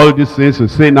all these things. You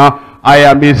say now, I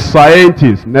am a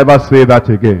scientist. Never say that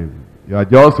again. You are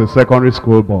just a secondary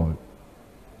school boy.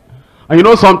 And you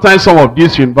know, sometimes some of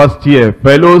these university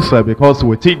fellows, because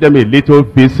we teach them a little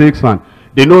physics and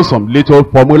they know some little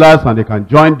formulas and they can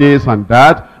join this and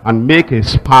that and make a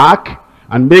spark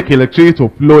and make electricity to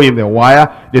flow in the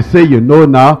wire. They say, you know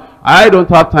now, I don't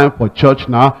have time for church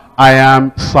now. I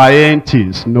am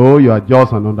scientist. No, you are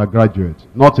just an undergraduate,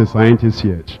 not a scientist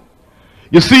yet.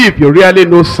 You see, if you really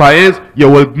know science, you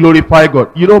will glorify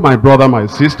God. You know, my brother, my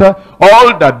sister,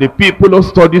 all that the people who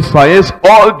study science,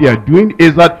 all they are doing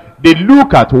is that they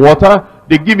look at water,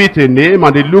 they give it a name,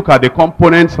 and they look at the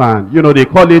components, and, you know, they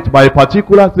call it by a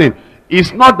particular thing.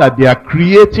 It's not that they are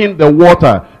creating the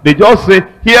water. They just say,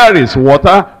 here is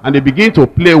water, and they begin to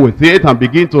play with it and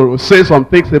begin to say some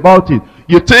things about it.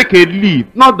 You take a leaf,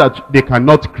 not that they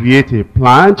cannot create a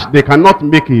plant, they cannot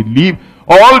make a leaf.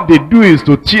 All they do is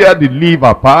to tear the leaf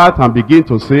apart and begin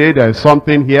to say, there is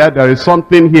something here, there is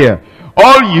something here.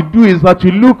 All you do is that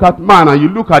you look at man and you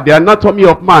look at the anatomy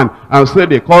of man and say,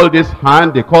 they call this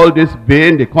hand, they call this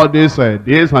vein, they call this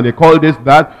this, and they call this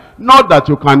that. Not that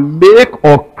you can make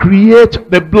or create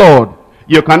the blood.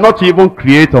 You cannot even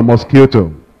create a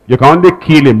mosquito. You can only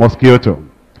kill a mosquito.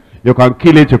 You can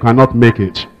kill it, you cannot make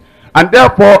it. And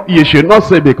therefore, you should not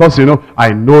say, because, you know,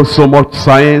 I know so much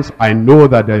science, I know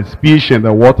that there is fish in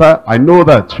the water, I know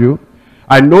that too.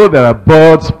 I know there are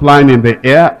birds flying in the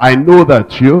air, I know that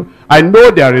too. I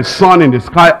know there is sun in the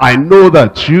sky, I know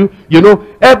that too. You know,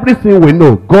 everything we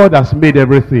know, God has made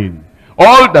everything.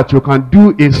 All that you can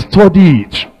do is study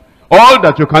it. All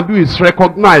that you can do is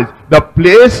recognize the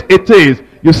place it is.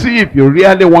 You see, if you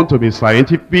really want to be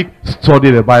scientific,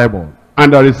 study the Bible.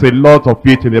 And there is a lot of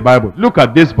it in the Bible. Look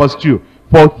at this verse 2.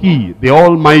 For he, the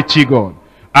Almighty God,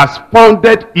 has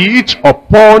founded each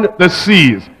upon the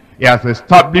seas. He has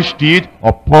established it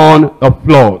upon the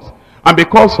floods. And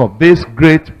because of this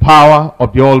great power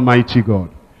of the Almighty God,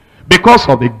 because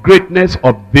of the greatness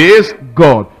of this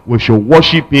God, we should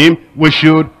worship him, we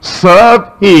should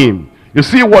serve him. You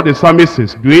see what the psalmist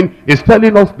is doing? He's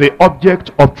telling us the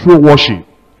object of true worship.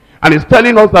 And he's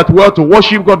telling us that we are to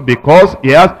worship God because he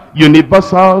has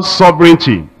universal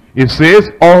sovereignty. He says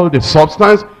all the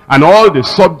substance and all the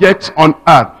subjects on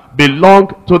earth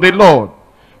belong to the Lord.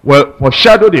 Well,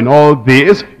 foreshadowed in all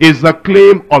this is the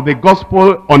claim of the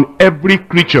gospel on every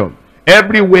creature,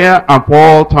 everywhere and for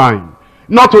all time.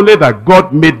 Not only that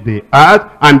God made the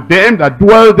earth and them that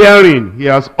dwell therein, he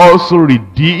has also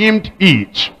redeemed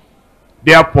each.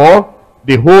 Therefore,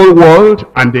 the whole world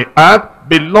and the earth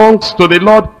belongs to the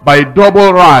Lord by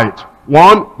double right.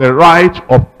 One, the right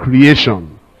of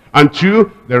creation. And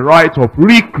two, the right of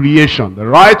recreation, the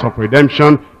right of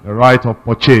redemption, the right of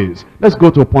purchase. Let's go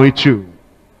to point 2.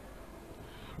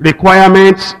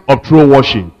 Requirements of true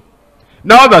worship.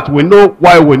 Now that we know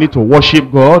why we need to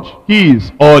worship God, he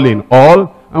is all in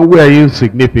all, and we are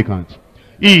insignificant.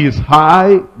 He is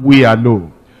high, we are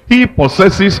low. He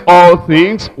possesses all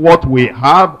things. What we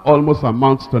have almost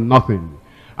amounts to nothing.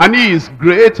 And he is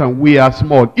great and we are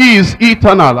small. He is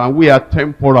eternal and we are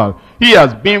temporal. He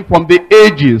has been from the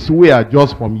ages. We are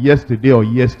just from yesterday or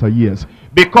yesteryears.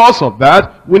 Because of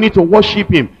that, we need to worship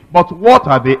him. But what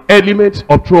are the elements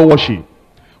of true worship?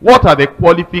 What are the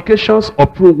qualifications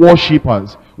of true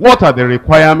worshippers? What are the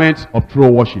requirements of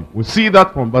true worship? We see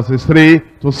that from verses 3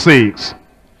 to 6.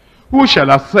 Who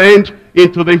shall ascend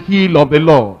into the hill of the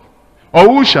Lord? Or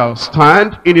who shall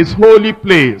stand in his holy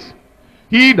place?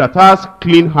 He that has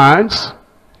clean hands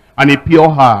and a pure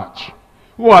heart,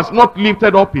 who has not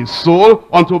lifted up his soul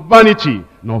unto vanity,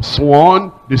 nor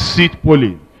sworn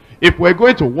deceitfully. If we're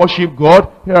going to worship God,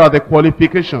 here are the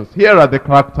qualifications, here are the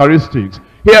characteristics,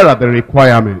 here are the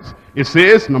requirements. It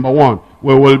says, number 1,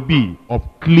 we will be of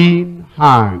clean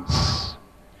hands.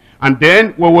 And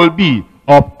then we will be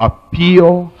of a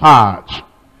pure heart.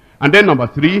 And then number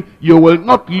 3, you will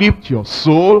not lift your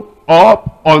soul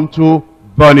up unto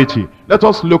vanity. Let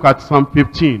us look at Psalm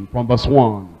 15 from verse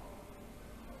 1.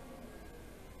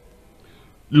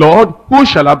 Lord, who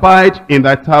shall abide in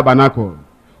thy tabernacle?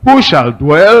 Who shall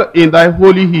dwell in thy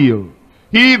holy hill?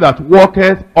 He that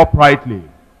walketh uprightly,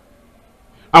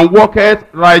 and walketh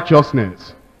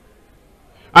righteousness,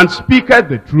 and speaketh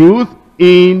the truth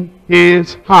in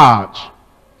his heart.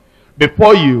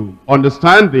 Before you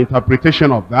understand the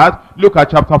interpretation of that, look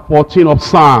at chapter 14 of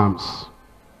Psalms.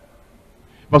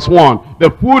 Verse 1, the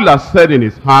fool has said in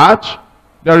his heart,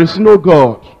 there is no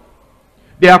God.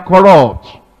 They are corrupt.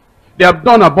 They have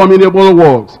done abominable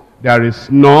works. There is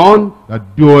none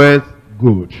that doeth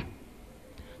good.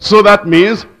 So that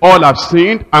means all have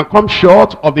sinned and come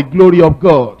short of the glory of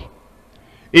God.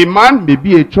 A man may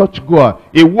be a churchgoer.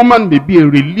 A woman may be a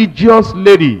religious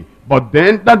lady. But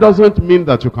then that doesn't mean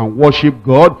that you can worship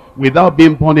God without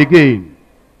being born again.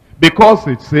 Because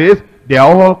it says they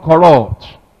are all corrupt.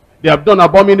 They have done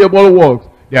abominable works.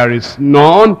 There is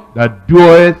none that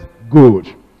doeth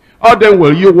good. How then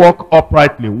will you walk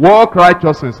uprightly, walk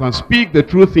righteousness, and speak the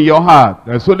truth in your heart?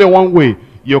 There's only one way.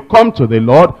 You come to the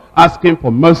Lord, asking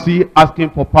for mercy, asking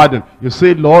for pardon. You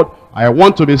say, Lord, I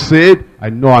want to be saved.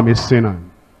 I know I'm a sinner.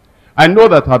 I know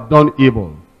that I've done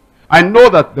evil. I know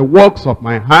that the works of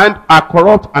my hand are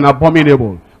corrupt and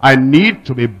abominable. I need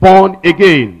to be born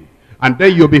again. And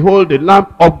then you behold the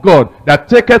Lamb of God that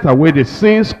taketh away the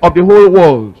sins of the whole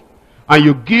world. And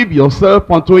you give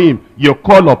yourself unto him. You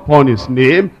call upon his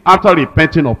name after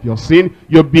repenting of your sin.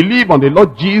 You believe on the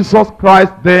Lord Jesus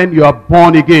Christ, then you are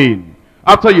born again.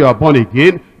 After you are born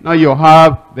again, now you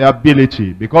have the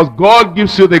ability, because God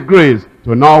gives you the grace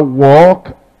to now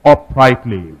walk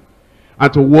uprightly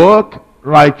and to work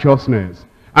righteousness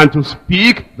and to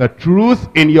speak the truth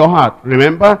in your heart.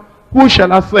 Remember, who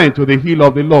shall ascend to the hill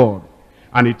of the Lord?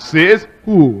 And it says,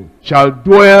 who shall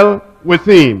dwell with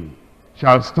him,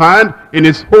 shall stand in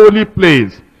his holy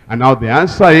place. And now the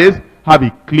answer is,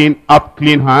 have clean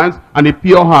hands and a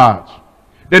pure heart.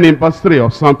 Then in verse 3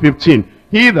 of Psalm 15,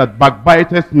 he that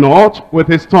backbiteth not with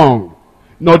his tongue,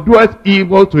 nor doeth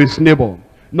evil to his neighbor,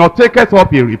 nor taketh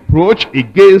up a reproach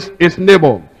against his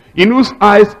neighbor, in whose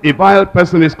eyes a vile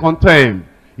person is contemned.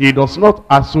 He does not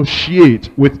associate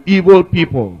with evil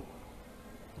people.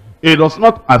 He does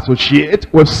not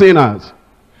associate with sinners.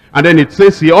 And then it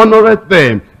says, he honoreth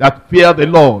them that fear the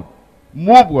Lord.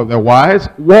 Move with the wise,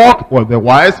 walk with the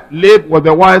wise, live with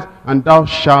the wise, and thou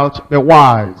shalt be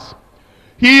wise.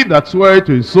 He that sweareth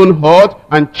to his own heart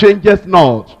and changeth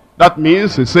not. That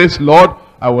means he says, Lord,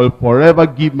 I will forever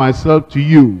give myself to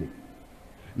you.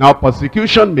 Now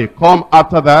persecution may come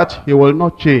after that, he will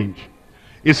not change.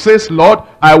 He says, Lord,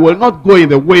 I will not go in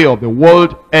the way of the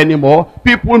world anymore.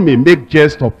 People may make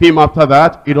jest of him after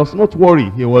that. He does not worry,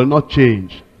 he will not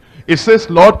change. He says,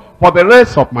 Lord, for the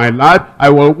rest of my life, I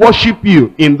will worship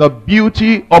you in the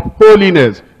beauty of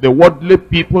holiness. The worldly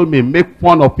people may make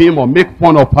fun of him or make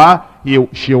fun of her.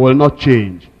 She will not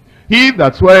change. He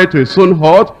that sweareth to his own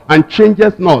heart and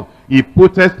changeth not, he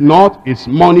putteth not his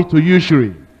money to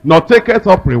usury, nor taketh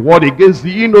up reward against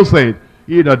the innocent.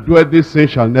 He that doeth this thing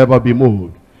shall never be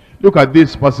moved. Look at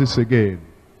these verses again.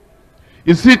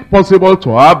 Is it possible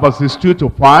to have verses 2 to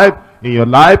 5 in your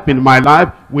life, in my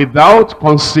life, without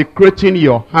consecrating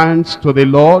your hands to the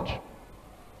Lord?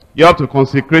 You have to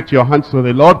consecrate your hands to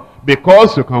the Lord,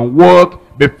 because you can work,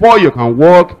 before you can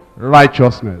work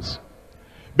righteousness.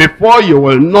 Before you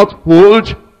will not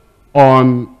hold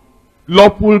on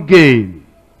lawful gain.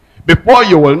 Before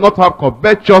you will not have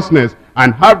covetousness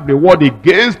and have reward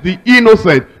against the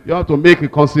innocent. You have to make a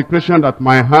consecration that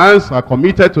my hands are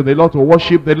committed to the Lord to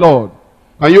worship the Lord.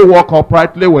 Can you walk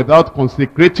uprightly without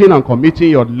consecrating and committing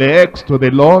your legs to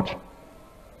the Lord?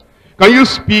 Can you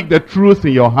speak the truth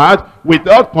in your heart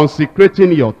without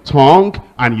consecrating your tongue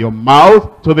and your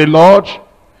mouth to the Lord?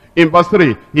 In verse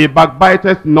 3, he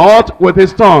backbiteth not with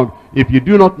his tongue. If you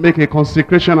do not make a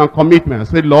consecration and commitment and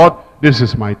say, Lord, this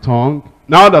is my tongue.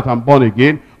 Now that I'm born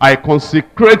again, I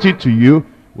consecrate it to you.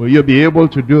 Will you be able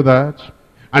to do that?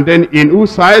 And then in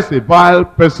whose eyes a vile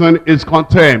person is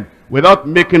contemned, without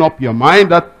making up your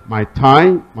mind that my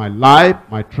time, my life,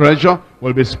 my treasure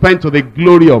will be spent to the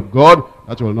glory of God.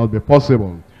 That will not be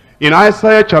possible. In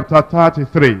Isaiah chapter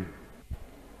 33,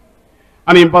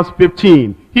 and in verse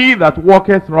 15, he that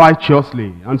walketh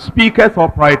righteously and speaketh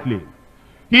uprightly,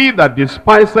 he that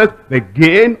despiseth the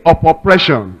gain of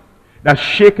oppression, that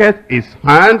shaketh his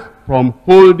hands from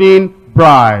holding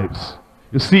bribes.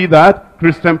 You see that,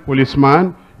 Christian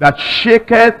policeman, that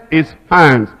shaketh his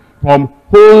hands from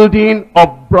holding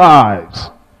of bribes.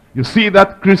 You see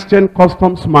that Christian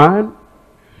customs man,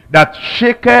 that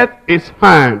shaketh his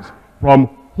hands from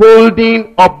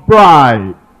holding of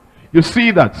bribe. You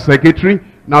see that secretary.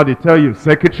 Now they tell you,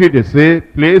 secretary, they say,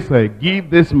 please give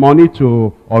this money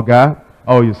to Oga.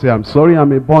 Oh, you say, I'm sorry,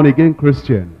 I'm a born-again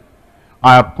Christian.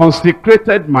 I have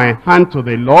consecrated my hand to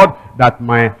the Lord, that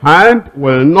my hand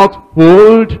will not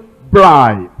hold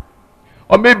bribe.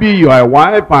 Or maybe you are a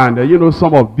wife and you know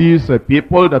some of these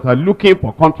people that are looking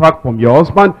for contract from your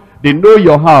husband, they know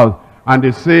your house and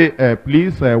they say,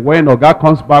 please, when Oga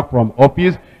comes back from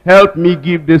office, help me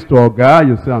give this to Oga.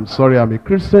 You say, I'm sorry, I'm a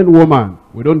Christian woman.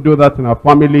 We don't do that in our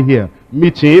family here.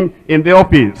 Meet him in the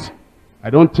office. I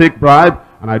don't take bribe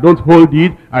and I don't hold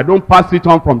it. I don't pass it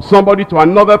on from somebody to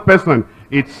another person.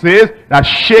 It says that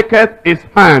shaketh his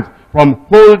hands from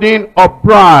holding of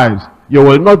bribes. You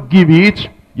will not give it.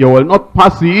 You will not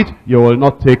pass it, you will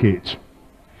not take it.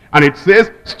 And it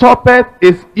says, stoppeth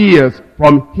his ears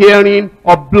from hearing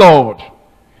of blood,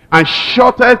 and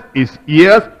shutteth his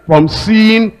ears from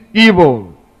seeing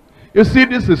evil. You see,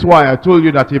 this is why I told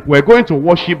you that if we're going to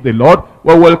worship the Lord,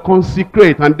 we will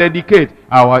consecrate and dedicate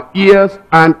our ears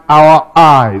and our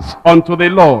eyes unto the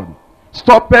Lord.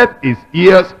 Stoppeth his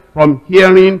ears from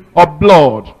hearing of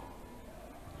blood.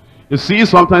 You see,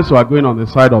 sometimes we are going on the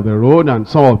side of the road, and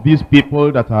some of these people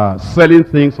that are selling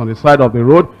things on the side of the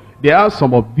road, there are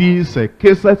some of these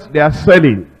cases they are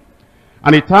selling.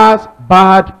 And it has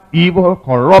bad, evil,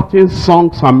 corrupting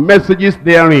songs and messages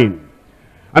therein.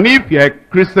 And if you're a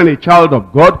Christian, a child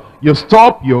of God, you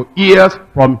stop your ears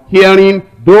from hearing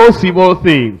those evil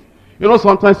things. You know,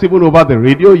 sometimes even over the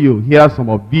radio, you hear some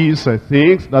of these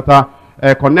things that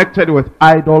are connected with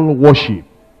idol worship,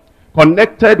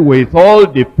 connected with all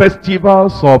the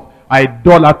festivals of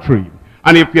idolatry.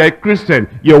 And if you're a Christian,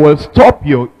 you will stop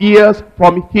your ears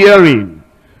from hearing.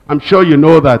 I'm sure you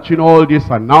know that, you know, all these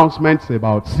announcements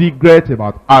about cigarettes,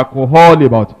 about alcohol,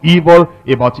 about evil,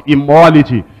 about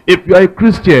immorality. If you're a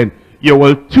Christian, you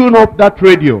will tune up that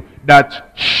radio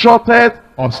that shutteth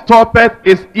or stoppeth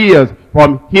his ears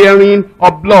from hearing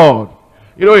of blood.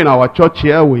 You know, in our church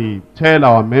here, we tell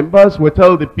our members, we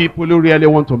tell the people who really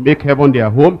want to make heaven their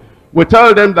home, we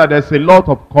tell them that there's a lot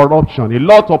of corruption, a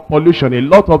lot of pollution, a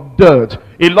lot of dirt,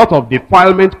 a lot of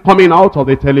defilement coming out of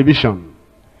the television.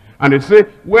 And they say,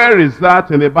 where is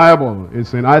that in the Bible?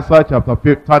 It's in Isaiah chapter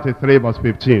 33 verse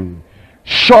 15.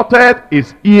 Shutteth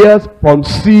his ears from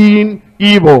seeing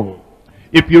evil.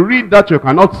 If you read that, you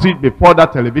cannot sit before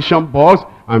that television box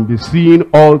and be seeing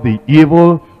all the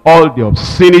evil, all the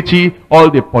obscenity, all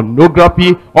the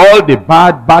pornography, all the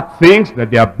bad things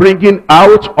that they are bringing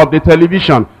out of the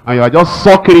television. And you are just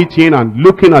sucking it in and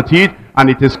looking at it, and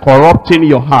it is corrupting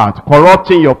your heart,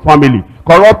 corrupting your family,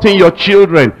 corrupting your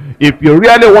children. If you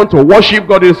really want to worship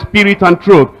God in spirit and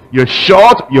truth, you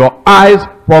shut your eyes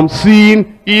from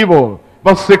seeing evil.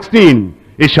 Verse 16,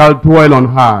 it shall dwell on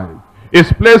high.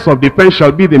 His place of defense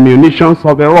shall be the munitions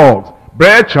of the rocks.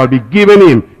 Bread shall be given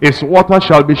him, his water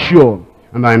shall be sure.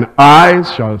 And thine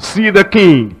eyes shall see the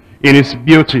King in his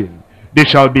beauty. They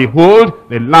shall behold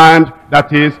the land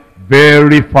that is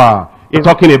very far. It's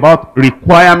talking about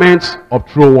requirements of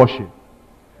true worship.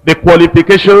 The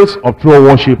qualifications of true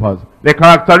worshippers. The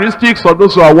characteristics of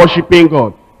those who are worshiping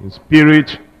God in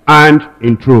spirit and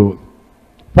in truth.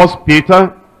 1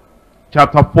 Peter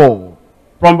chapter 4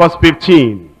 from verse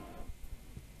 15.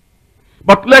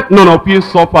 But let none of you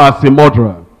suffer as a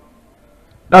murderer.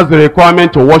 That's the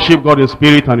requirement to worship God in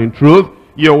spirit and in truth.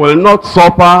 You will not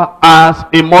suffer as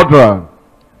a murderer.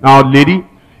 Now, lady,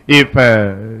 if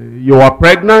you are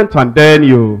pregnant and then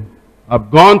you have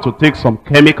gone to take some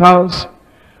chemicals,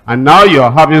 and now you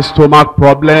are having stomach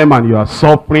problem and you are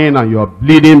suffering and you are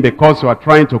bleeding because you are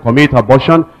trying to commit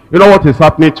abortion, you know what is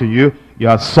happening to you? You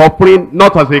are suffering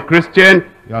not as a Christian,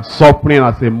 you are suffering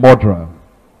as a murderer.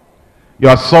 You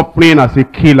are suffering as a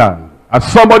killer,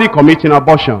 as somebody committing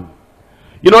abortion.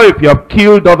 You know, if you have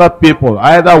killed other people,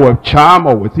 either with charm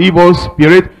or with evil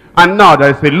spirit, and now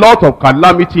there is a lot of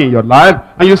calamity in your life,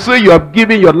 and you say you have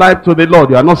given your life to the Lord,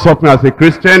 you are not suffering as a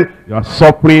Christian, you are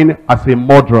suffering as a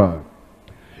murderer.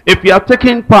 If you are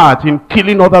taking part in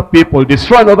killing other people,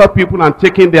 destroying other people and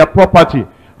taking their property,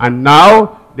 and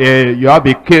now you have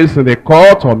a case in the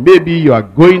court, or maybe you are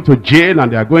going to jail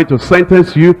and they are going to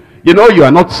sentence you, you know you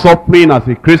are not suffering as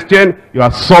a Christian, you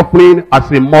are suffering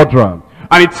as a murderer.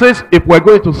 And it says, if we're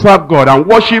going to serve God and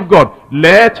worship God,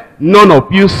 let none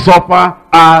of you suffer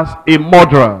as a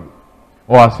murderer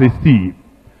or as a thief.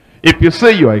 If you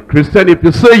say you are a Christian, if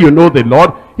you say you know the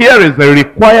Lord, here is the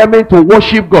requirement to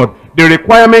worship God. The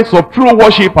requirements of true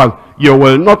worshipers. You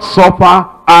will not suffer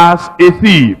as a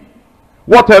thief.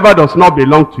 Whatever does not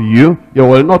belong to you, you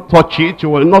will not touch it, you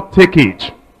will not take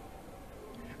it.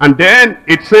 And then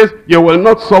it says, you will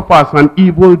not suffer as an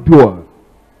evildoer.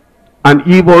 An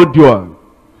evildoer.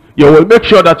 You will make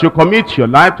sure that you commit your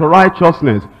life to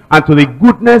righteousness and to the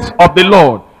goodness of the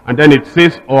Lord. And then it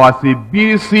says, or as a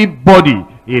busybody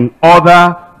in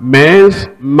other men's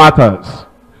matters.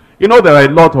 You know, there are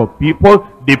a lot of people,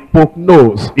 they poke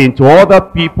nose into other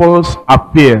people's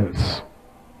affairs.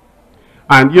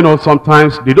 And you know,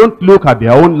 sometimes they don't look at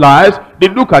their own lives, they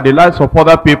look at the lives of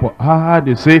other people.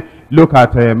 They say, look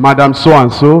at Madam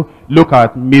so-and-so, look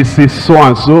at Mrs.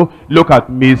 so-and-so, look at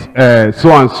Miss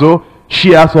so-and-so. She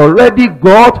has already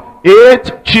got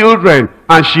 8 children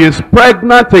and she is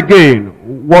pregnant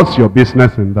again. What's your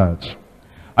business in that?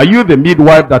 Are you the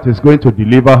midwife that is going to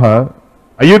deliver her?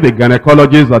 Are you the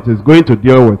gynecologist that is going to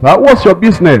deal with her? What's your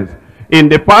business? In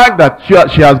the fact that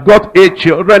she has got 8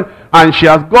 children and she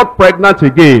has got pregnant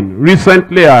again.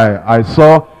 Recently I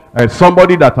saw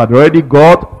somebody that had already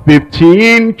got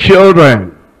 15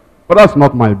 children. But that's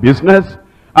not my business.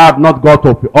 I have not got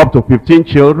up to 15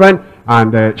 children.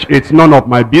 And it's none of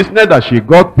my business that she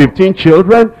got 15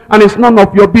 children. And it's none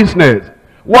of your business.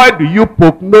 Why do you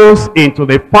poke nose into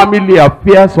the family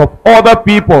affairs of other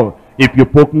people? If you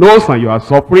poke nose and you are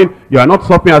suffering, you are not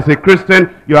suffering as a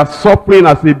Christian, you are suffering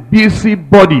as a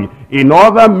busybody in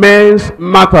other men's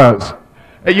matters.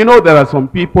 And you know, there are some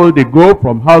people, they go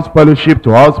from house fellowship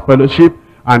to house fellowship,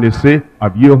 and they say,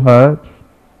 have you heard?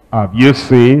 Have you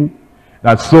seen?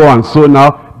 That so and so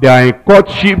now, they are in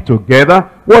courtship together.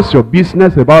 What's your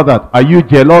business about that? Are you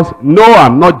jealous? No,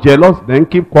 I'm not jealous. Then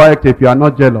keep quiet if you are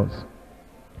not jealous.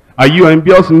 Are you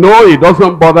envious? No, it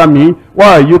doesn't bother me.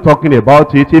 Why are you talking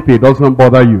about it if it doesn't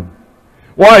bother you?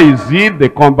 Why is it the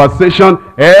conversation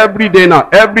every day now?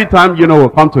 Every time, you know,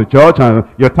 we come to church and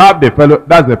you tap the fellow,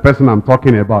 that's the person I'm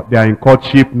talking about. They are in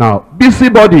courtship now.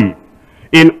 Busybody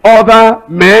in other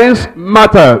men's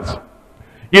matters.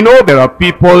 You know, there are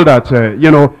people that, you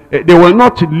know, they will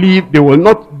not leave, they will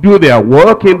not do their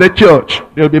work in the church.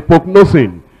 They'll be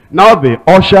poke-nosing. Now the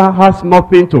usher has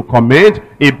nothing to comment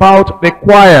about the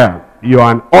choir. You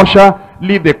are an usher,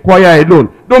 leave the choir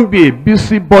alone. Don't be a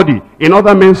busybody in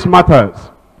other men's matters.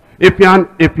 If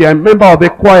you're a member of the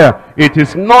choir, it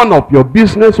is none of your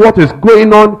business what is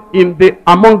going on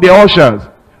among the ushers.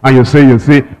 And you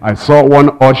say, I saw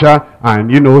one usher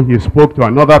and you know, he spoke to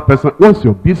another person. What's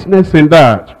your business in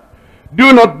that?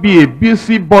 Do not be a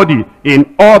busybody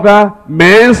in other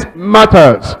men's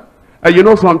matters. You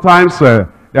know, sometimes there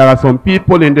are some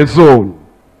people in the zone.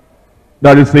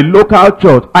 There is a local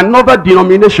church, another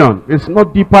denomination. It's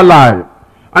not Deeper Life.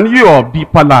 And you are of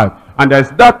Deeper Life. And there's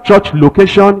that church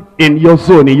location in your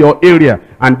zone, in your area.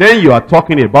 And then you are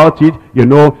talking about it. You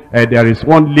know, there is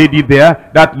one lady there.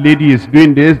 That lady is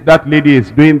doing this. That lady is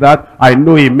doing that. I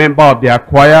know a member of their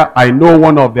choir. I know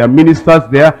one of their ministers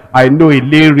there. I know a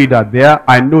lay reader there.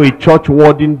 I know a church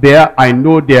warden there. I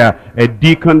know a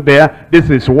deacon there. This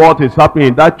is what is happening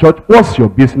in that church. What's your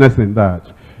business in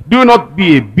that? Do not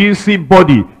be a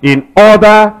busybody in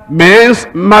other men's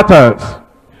matters.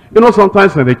 You know,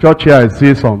 sometimes in the church here, I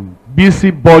see some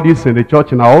busybodies in the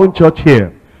church, in our own church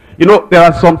here. You know, there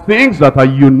are some things that are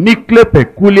uniquely,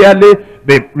 peculiarly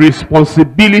the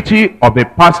responsibility of the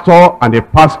pastor and the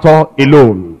pastor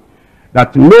alone.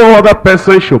 That no other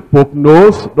person should poke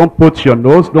nose. Don't put your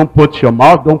nose, don't put your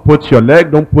mouth, don't put your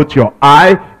leg, don't put your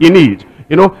eye in it.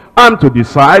 You know, I'm to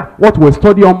decide what we'll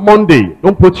study on Monday.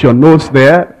 Don't put your nose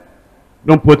there.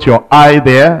 Don't put your eye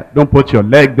there. Don't put your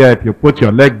leg there. If you put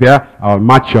your leg there, I'll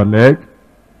match your leg.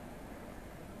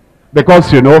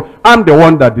 Because, you know, I'm the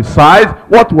one that decides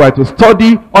what we're to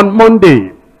study on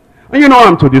Monday. And you know,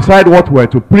 I'm to decide what we're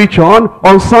to preach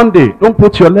on Sunday. Don't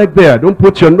put your leg there. Don't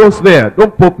put your nose there.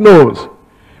 Don't poke nose.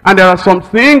 And there are some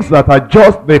things that are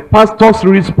just the pastor's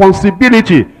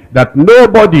responsibility that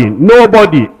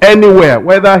nobody anywhere,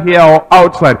 whether here or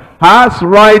outside, has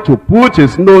right to put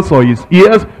his nose or his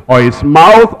ears or his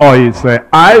mouth or his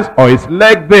eyes or his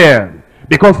leg there.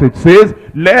 Because it says,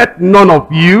 let none of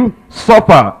you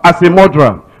suffer as a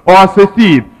murderer or as a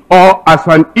thief or as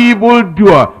an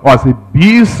evildoer or as a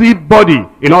busybody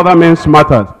in other men's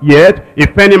matters. Yet,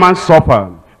 if any man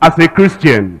suffer as a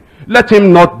Christian, let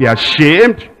him not be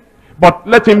ashamed, but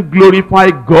let him glorify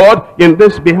God in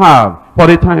this behalf. For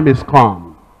the time is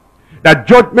come that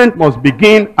judgment must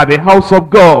begin at the house of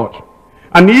God.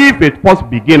 And if it first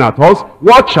begin at us,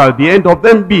 what shall the end of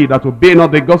them be that obey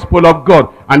not the gospel of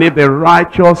God? And if the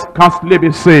righteous scarcely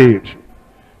be saved,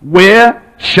 where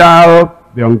shall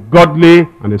the ungodly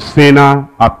and the sinner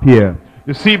appear?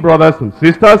 You see, brothers and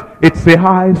sisters, it's a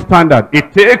high standard.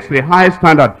 It takes a high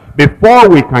standard before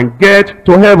we can get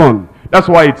to heaven. That's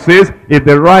why it says, if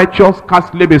the righteous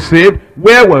scarcely be saved,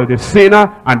 where will the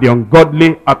sinner and the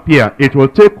ungodly appear? It will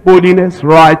take holiness,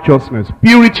 righteousness,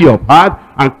 purity of heart,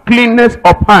 and cleanness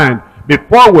of hand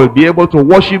before we'll be able to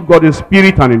worship God in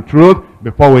spirit and in truth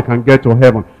before we can get to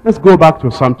heaven. Let's go back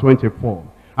to Psalm 24.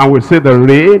 And we'll say the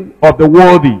reign of the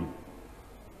worthy.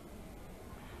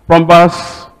 From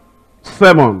verse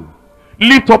 7.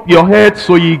 Lift up your heads,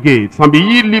 O ye gates, and be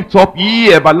ye lift up,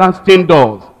 ye everlasting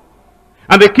doors,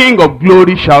 and the King of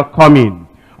glory shall come in.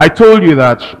 I told you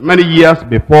that many years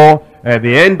before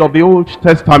the end of the Old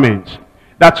Testament,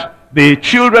 that the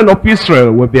children of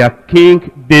Israel with their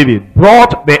King David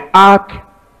brought the ark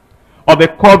of the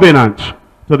covenant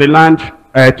to the land,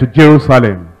 to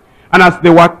Jerusalem. And as they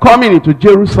were coming into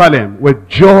Jerusalem with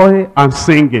joy and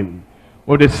singing,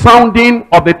 with the sounding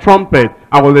of the trumpet,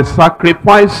 and with the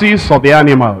sacrifices of the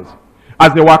animals,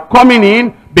 as they were coming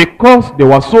in, because they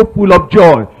were so full of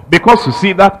joy, because you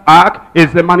see that ark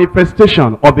is the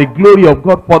manifestation of the glory of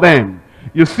God for them.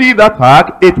 You see that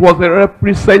ark, it was a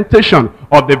representation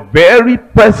of the very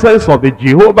presence of the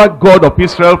Jehovah God of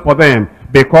Israel for them.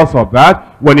 Because of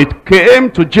that, when it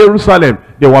came to Jerusalem,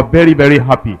 they were very, very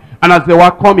happy. And as they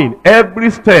were coming,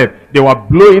 every step, they were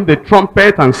blowing the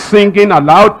trumpet and singing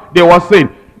aloud. They were saying,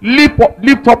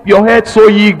 lift up your heads, O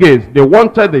ye gates. They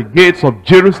wanted the gates of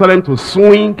Jerusalem to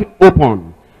swing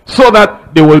open, so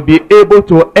that they will be able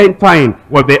to enter in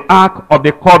with the ark of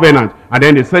the covenant. And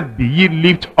then they said, be ye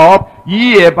lift up,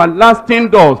 ye everlasting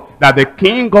doors, that the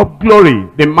King of glory,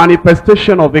 the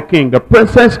manifestation of the King, the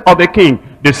presence of the King,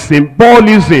 the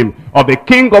symbolism of the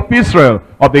King of Israel,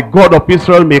 of the God of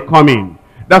Israel, may come in.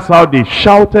 That's how they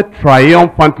shouted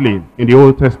triumphantly in the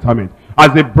Old Testament,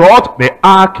 as they brought the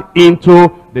ark into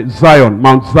the Zion,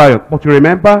 Mount Zion. But you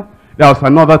remember, there was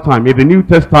another time in the New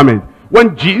Testament,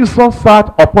 when Jesus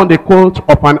sat upon the colt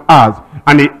of an ass,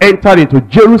 and he entered into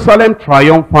Jerusalem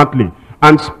triumphantly.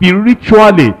 And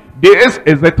spiritually, this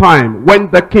is the time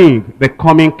when the King, the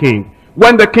coming King,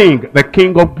 when the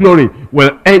King of glory,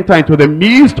 will enter into the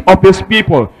midst of his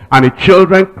people. And the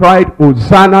children cried,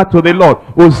 Hosanna to the Lord,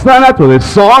 Hosanna to the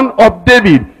Son of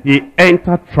David. He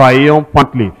entered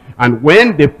triumphantly. And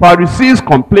when the Pharisees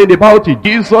complained about it,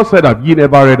 Jesus said, have ye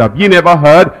never read, have ye never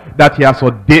heard that he has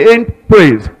ordained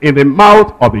praise in the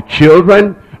mouth of the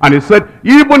children? And he said,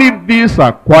 even if these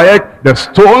are quiet, the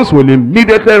stones will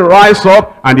immediately rise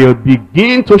up, and they'll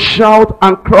begin to shout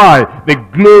and cry the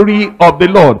glory of the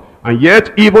Lord. And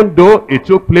yet, even though it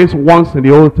took place once in the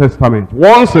Old Testament,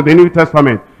 once in the New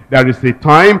Testament, there is a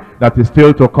time that is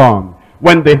still to come,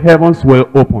 when the heavens will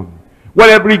open,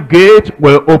 when every gate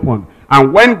will open,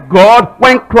 and when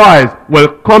Christ will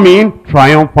come in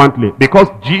triumphantly. Because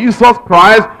Jesus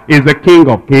Christ is the King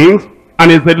of kings,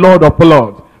 and is the Lord of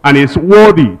lords, and is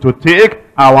worthy to take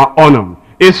our honor,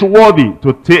 is worthy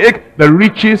to take the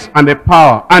riches and the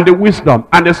power and the wisdom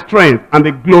and the strength and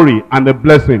the glory and the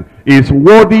blessing. He is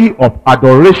worthy of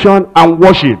adoration and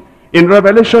worship. In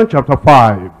Revelation chapter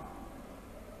 5,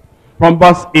 from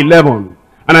verse 11,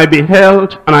 and I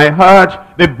beheld and I heard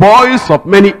the voice of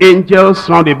many angels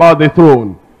round about the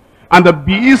throne, and the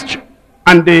beast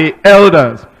and the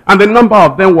elders, and the number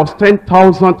of them was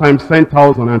 10,000 times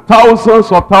 10,000, and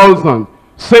thousands of thousands,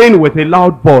 saying with a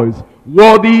loud voice,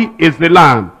 worthy is the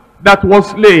Lamb that was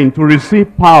slain to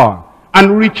receive power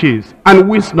and riches and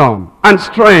wisdom and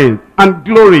strength and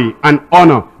glory and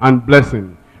honor and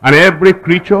blessing. And every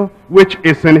creature which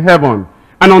is in heaven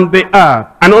and on the earth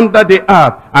and under the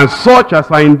earth, and such as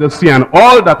are in the sea, and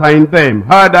all that are in them,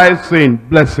 heard I saying,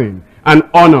 blessing and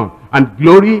honor and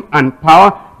glory and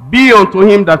power be unto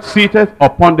him that sitteth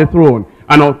upon the throne,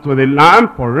 and unto the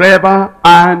Lamb forever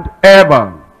and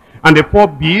ever. And the four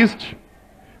beasts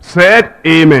said,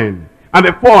 Amen. And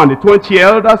the 24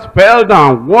 elders fell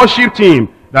down, worshipped him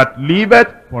that liveth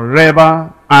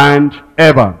forever and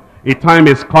ever. A time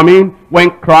is coming when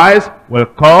Christ will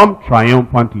come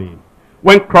triumphantly,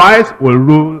 when Christ will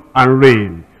rule and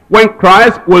reign, when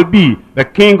Christ will be the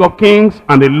King of kings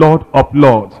and the Lord of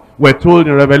lords. We're told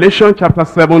in Revelation chapter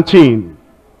 17,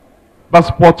 verse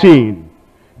 14,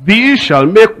 these shall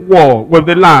make war with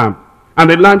the Lamb, and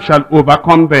the Lamb shall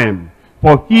overcome them.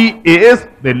 For he is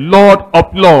the Lord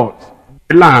of lords.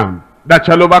 The Lamb that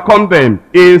shall overcome them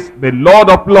is the Lord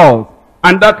of lords,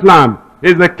 and that Lamb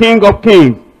is the King of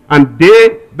kings. And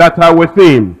they that are with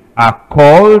him are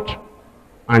called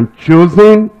and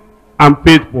chosen and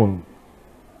faithful.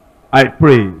 I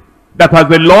pray that as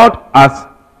the Lord has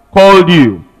called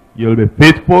you, you'll be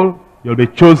faithful, you'll be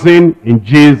chosen in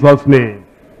Jesus' name.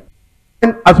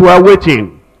 And as we are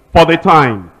waiting for the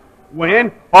time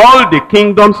when all the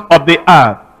kingdoms of the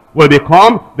earth will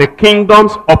become the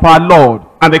kingdoms of our Lord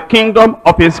and the kingdom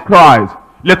of his Christ,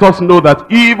 let us know that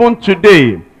even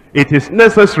today it is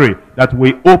necessary that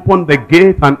we open the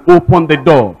gate and open the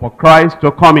door for Christ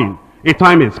to come in. A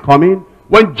time is coming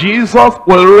when Jesus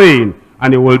will reign,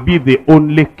 and he will be the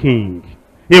only king.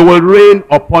 He will reign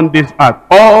upon this earth.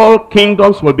 All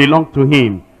kingdoms will belong to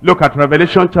him. Look at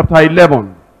Revelation chapter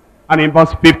 11 and in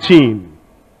verse 15.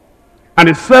 And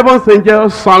the seventh angel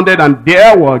sounded, and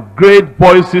there were great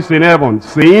voices in heaven,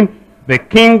 saying, the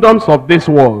kingdoms of this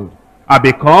world are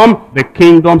become the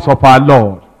kingdoms of our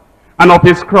Lord and of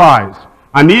his Christ,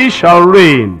 and he shall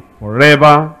reign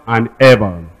forever and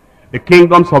ever. The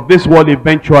kingdoms of this world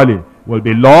eventually will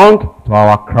belong to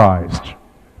our Christ,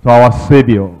 to our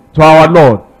Savior, to our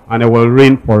Lord, and he will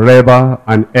reign forever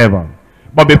and ever.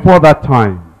 But before that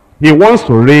time, he wants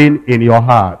to reign in your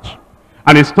heart.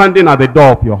 And he's standing at the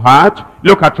door of your heart.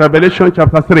 Look at Revelation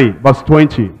chapter 3, verse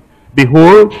 20.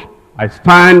 Behold, I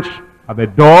stand at the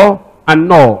door and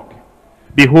knock.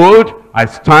 Behold, I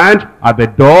stand at the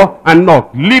door and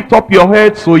knock. Lift up your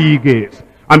heads, O ye gates,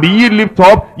 and be ye lift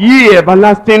up, ye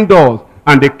everlasting doors,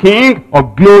 and the King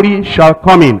of glory shall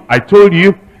come in. I told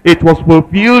you, it was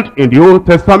fulfilled in the Old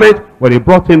Testament when he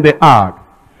brought in the ark.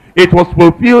 It was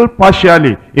fulfilled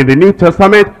partially in the New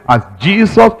Testament as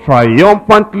Jesus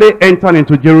triumphantly entered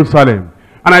into Jerusalem.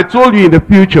 And I told you in the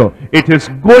future, it is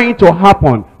going to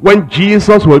happen when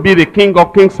Jesus will be the King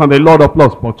of kings and the Lord of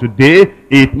lords. But today,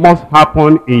 it must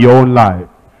happen in your own life.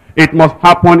 It must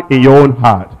happen in your own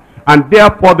heart. And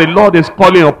therefore, the Lord is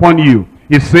calling upon you.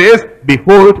 He says,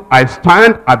 behold, I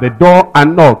stand at the door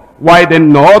and knock. Why then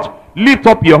not? Lift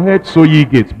up your heads, so ye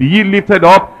gates. Be ye lifted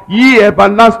up, ye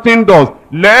everlasting doors.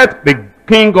 Let the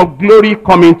King of glory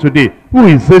come in today. Who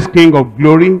is this King of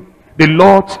glory? The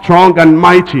Lord strong and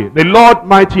mighty. The Lord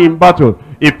mighty in battle.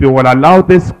 If you will allow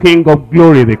this King of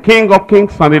glory, the King of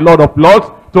kings and the Lord of lords,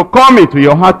 to come into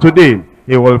your heart today,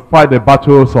 he will fight the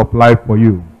battles of life for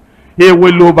you. He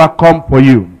will overcome for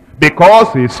you,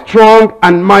 because he is strong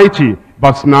and mighty.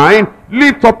 Verse 9,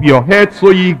 lift up your heads, so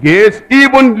ye gates,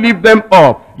 even lift them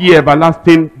up, ye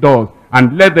everlasting doors,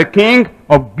 and let the King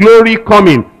of glory come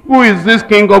in. Who is this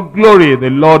King of glory? The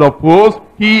Lord of hosts.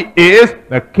 He is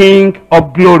the King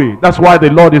of glory. That's why the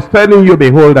Lord is telling you,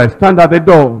 behold, I stand at the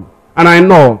door, and I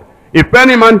knock. If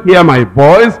any man hear my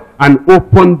voice, and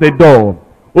open the door,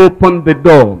 open the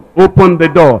door, open the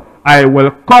door, I will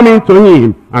come into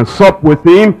him, and sup with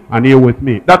him, and he with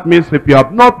me. That means if you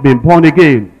have not been born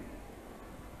again,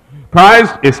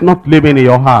 Christ is not living in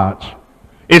your heart.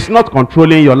 It's not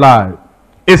controlling your life.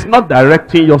 It's not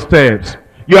directing your steps.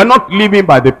 You are not living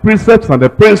by the precepts and the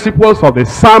principles of the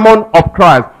sermon of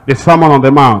Christ, the Sermon on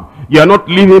the Mount. You are not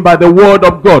living by the word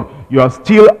of God. You are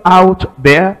still out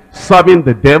there serving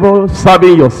the devil,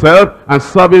 serving yourself, and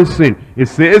serving sin. It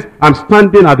says, I'm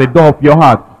standing at the door of your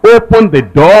heart. Open the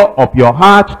door of your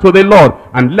heart to the Lord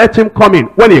and let him come in.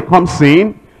 When he comes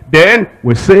in, then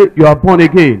we say you are born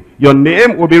again. Your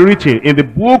name will be written in the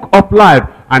book of life.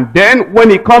 And then when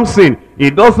he comes in, he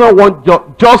doesn't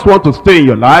just want to stay in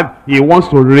your life. He wants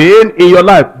to reign in your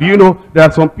life. Do you know, there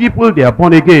are some people, they are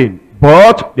born again,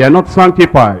 but they are not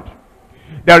sanctified.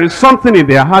 There is something in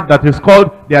their heart that is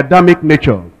called the Adamic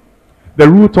nature, the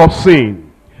root of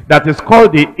sin, that is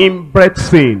called the inbred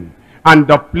sin. And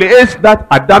the place that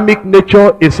Adamic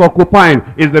nature is occupying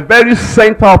is the very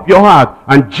center of your heart.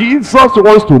 And Jesus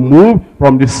wants to move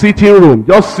from the sitting room,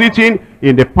 just sitting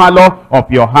in the parlor of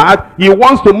your heart. He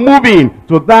wants to move in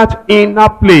to that inner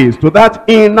place, to that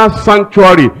inner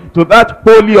sanctuary, to that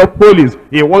holy of holies.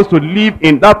 He wants to live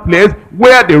in that place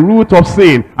where the root of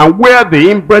sin and where the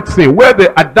inbred sin, where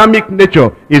the Adamic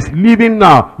nature is living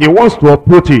now. He wants to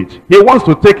uproot it. He wants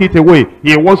to take it away.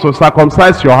 He wants to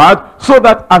circumcise your heart so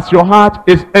that as your heart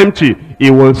is empty, he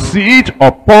will sit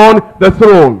upon the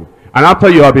throne. And after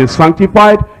you have been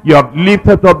sanctified, you have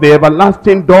lifted up the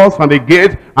everlasting doors and the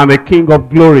gates, and the King of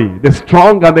glory, the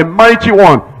strong and the mighty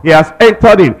one, he has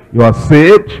entered in. You are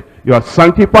saved, you are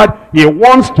sanctified. He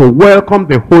wants to welcome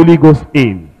the Holy Ghost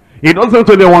in. He doesn't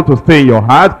only want to stay in your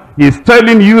heart. He's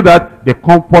telling you that the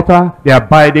comforter, the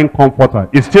abiding comforter,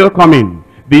 is still coming.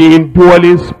 The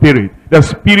indwelling spirit, the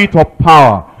spirit of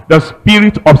power, the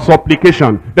spirit of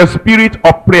supplication, the spirit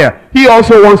of prayer. He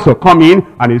also wants to come in,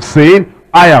 and he's saying,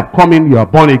 I have come in, you are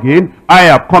born again. I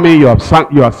have come in, you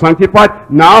are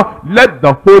sanctified. Now, let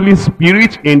the Holy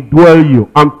Spirit indwell you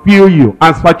and fill you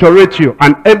and saturate you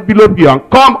and envelope you and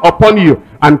come upon you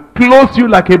and clothe you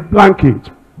like a blanket.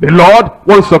 The Lord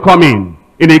wants to come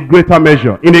in a greater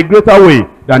measure, in a greater way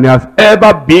than he has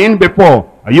ever been before.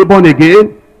 Are you born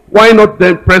again? Why not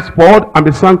then press forward and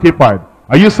be sanctified?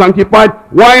 Are you sanctified?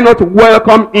 Why not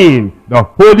welcome in the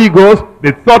Holy Ghost,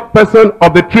 the third person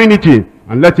of the Trinity,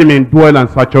 and let him indwell and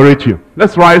saturate you?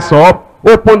 Let's rise up,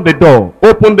 open the door,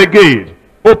 open the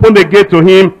gate to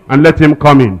him, and let him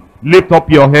come in. Lift up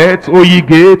your heads, O ye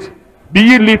gates, be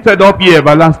ye lifted up, ye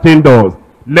everlasting doors.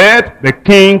 Let the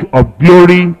King of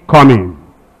glory come in.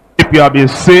 If you have been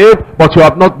saved, but you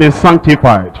have not been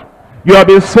sanctified. You have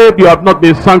been saved, you have not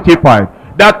been sanctified.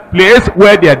 That place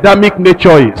where the Adamic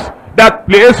nature is. That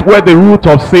place where the root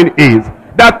of sin is.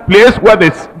 That place where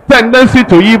the tendency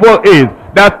to evil is.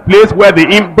 That place where the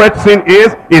inbred sin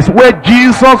is where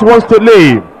Jesus wants to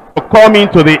live. To come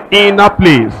into the inner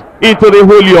place, into the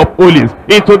Holy of Holies,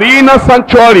 into the inner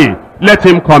sanctuary. Let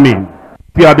him come in.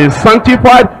 If you have been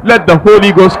sanctified, let the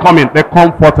Holy Ghost come in. The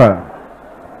Comforter.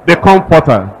 The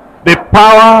Comforter. The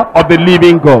power of the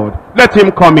living God. Let him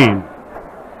come in.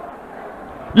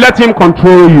 Let him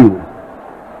control you.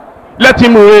 Let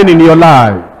him reign in your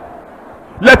life.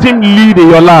 Let him lead in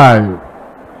your life.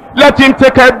 Let him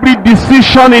take every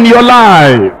decision in your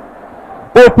life.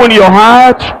 Open your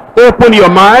heart, open your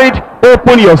mind,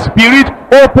 open your spirit,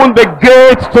 open the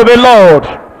gates to the Lord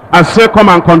and say, come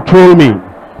and control me.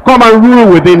 Come and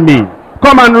rule within me.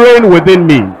 Come and reign within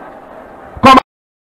me.